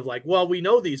lot of times of like, well, we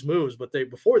know these moves, but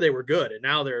before they were good, and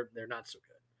now they're not so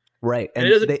good. Right. And it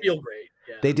doesn't feel great.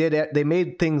 Yeah. They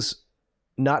made things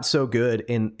not so good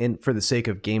in for the sake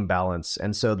of game balance.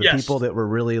 And so the people that were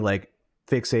really like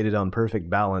fixated on perfect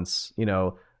balance,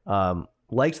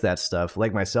 liked that stuff.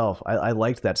 Like myself, I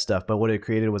liked that stuff, but what it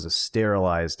created was a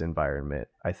sterilized environment.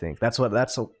 I think that's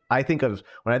I think of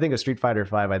when I think of Street Fighter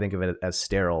 5. I think of it as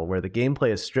sterile, where the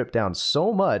gameplay is stripped down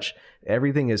so much,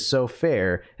 everything is so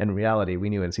fair. In reality, we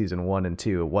knew in season 1 and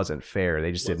 2 it wasn't fair.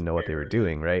 They just didn't know what they were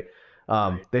doing, right?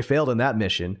 They failed in that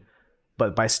mission,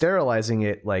 but by sterilizing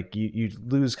it, like you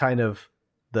lose kind of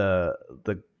the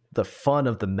fun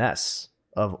of the mess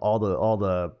of all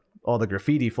the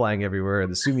graffiti flying everywhere,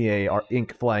 the sumie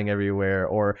ink flying everywhere,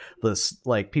 or the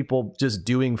like people just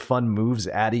doing fun moves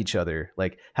at each other.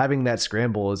 Like having that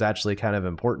scramble is actually kind of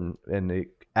important, and it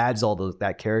adds all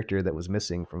that character that was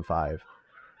missing from 5.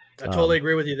 I totally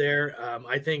agree with you there.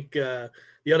 I think the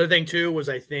other thing too was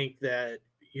I think that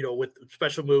with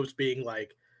special moves being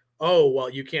like, oh well,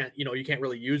 you can't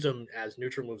really use them as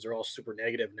neutral moves. They're all super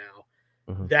negative now.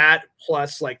 That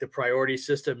plus like the priority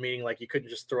system, meaning like you couldn't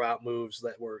just throw out moves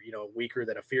that were weaker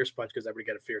than a fierce punch because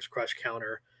everybody got a fierce crush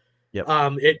counter. Yep.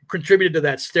 It contributed to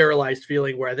that sterilized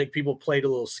feeling where I think people played a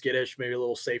little skittish, maybe a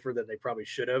little safer than they probably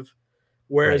should have.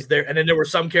 Whereas and then there were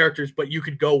some characters, but you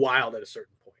could go wild at a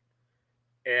certain point,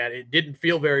 and it didn't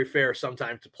feel very fair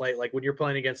sometimes to play. Like when you're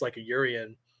playing against like a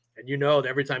Urian, and that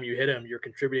every time you hit him, you're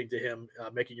contributing to him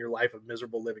making your life a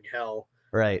miserable living hell,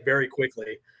 right? Very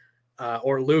quickly.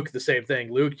 Or Luke, the same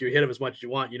thing. Luke, you hit him as much as you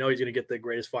want. He's going to get the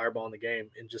greatest fireball in the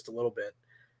game in just a little bit.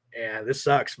 And this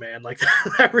sucks, man. Like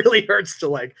that really hurts to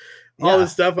like all the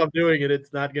stuff I'm doing, and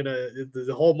it's not going to,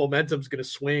 the whole momentum's going to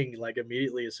swing like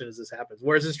immediately as soon as this happens.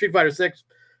 Whereas in Street Fighter 6,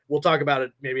 we'll talk about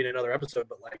it maybe in another episode,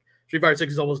 but like Street Fighter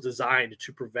 6 is almost designed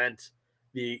to prevent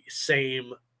the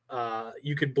same,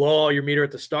 you could blow all your meter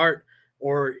at the start,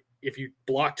 or if you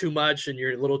block too much and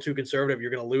you're a little too conservative, you're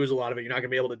going to lose a lot of it. You're not going to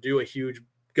be able to do a huge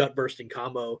gut bursting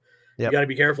combo You got to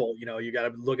be careful. You know, you got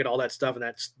to look at all that stuff, and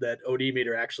that OD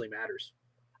meter actually matters.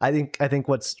 I think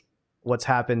what's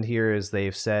happened here is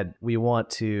they've said we want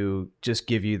to just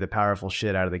give you the powerful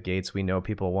shit out of the gates. We know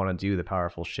people want to do the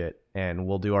powerful shit, and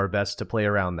we'll do our best to play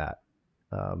around that.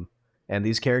 And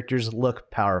these characters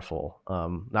look powerful,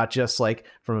 not just like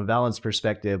from a balance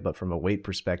perspective, but from a weight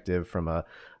perspective, from a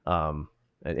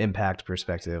an impact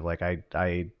perspective. Like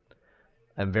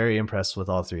I'm very impressed with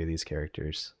all three of these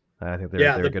characters. I think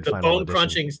they're a good the final bone addition.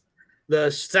 crunching,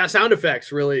 the sound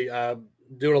effects really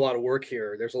doing a lot of work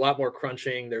here. There's a lot more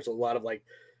crunching. There's a lot of like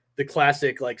the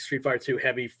classic like Street Fighter 2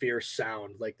 heavy fierce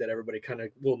sound like that everybody kind of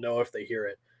will know if they hear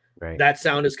it. Right. That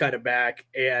sound is kind of back.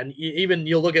 And even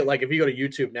you'll look at like if you go to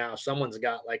YouTube now, someone's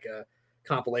got like a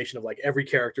compilation of like every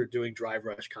character doing drive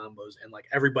rush combos, and like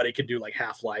everybody can do like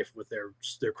Half-Life with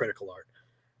their critical art.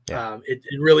 Yeah. It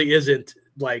really isn't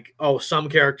like, oh, some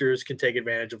characters can take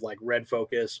advantage of like red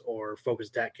focus or focus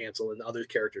attack cancel and other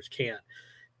characters can't.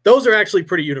 Those are actually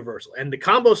pretty universal. And the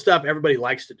combo stuff everybody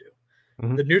likes to do.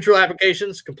 Mm-hmm. The neutral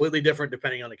applications, completely different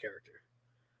depending on the character.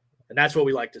 And that's what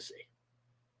we like to see.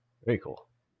 Very cool.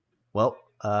 Well,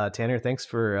 Tanner, thanks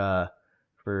for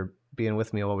being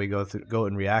with me while we go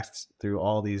and react through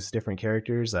all these different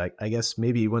characters. I guess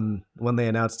maybe when they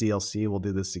announce DLC, we'll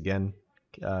do this again.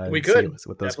 We could.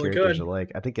 What those characters are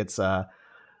like. I think it's well,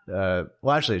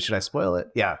 actually, should I spoil it?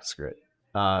 Yeah, screw it.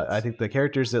 I think the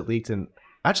characters that leaked in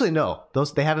actually no,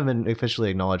 they haven't been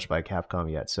officially acknowledged by Capcom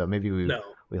yet. So maybe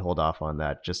we hold off on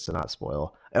that just to not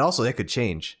spoil. And also, it could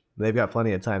change. They've got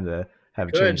plenty of time to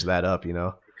have changed that up. You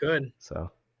know, it could.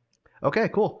 So okay,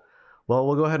 cool. Well,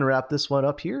 we'll go ahead and wrap this one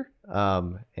up here.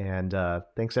 And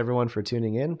thanks everyone for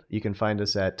tuning in. You can find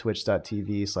us at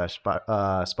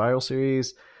twitch.tv/Spiral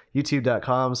Series,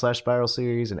 youtube.com/Spiral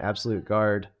Series, and Absolute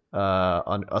Guard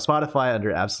on Spotify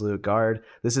under Absolute Guard.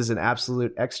 This is an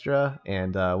absolute extra,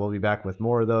 and we'll be back with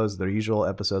more of those. The usual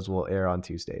episodes will air on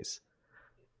Tuesdays.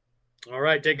 All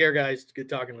right, take care, guys. Good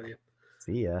talking with you.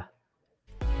 See ya.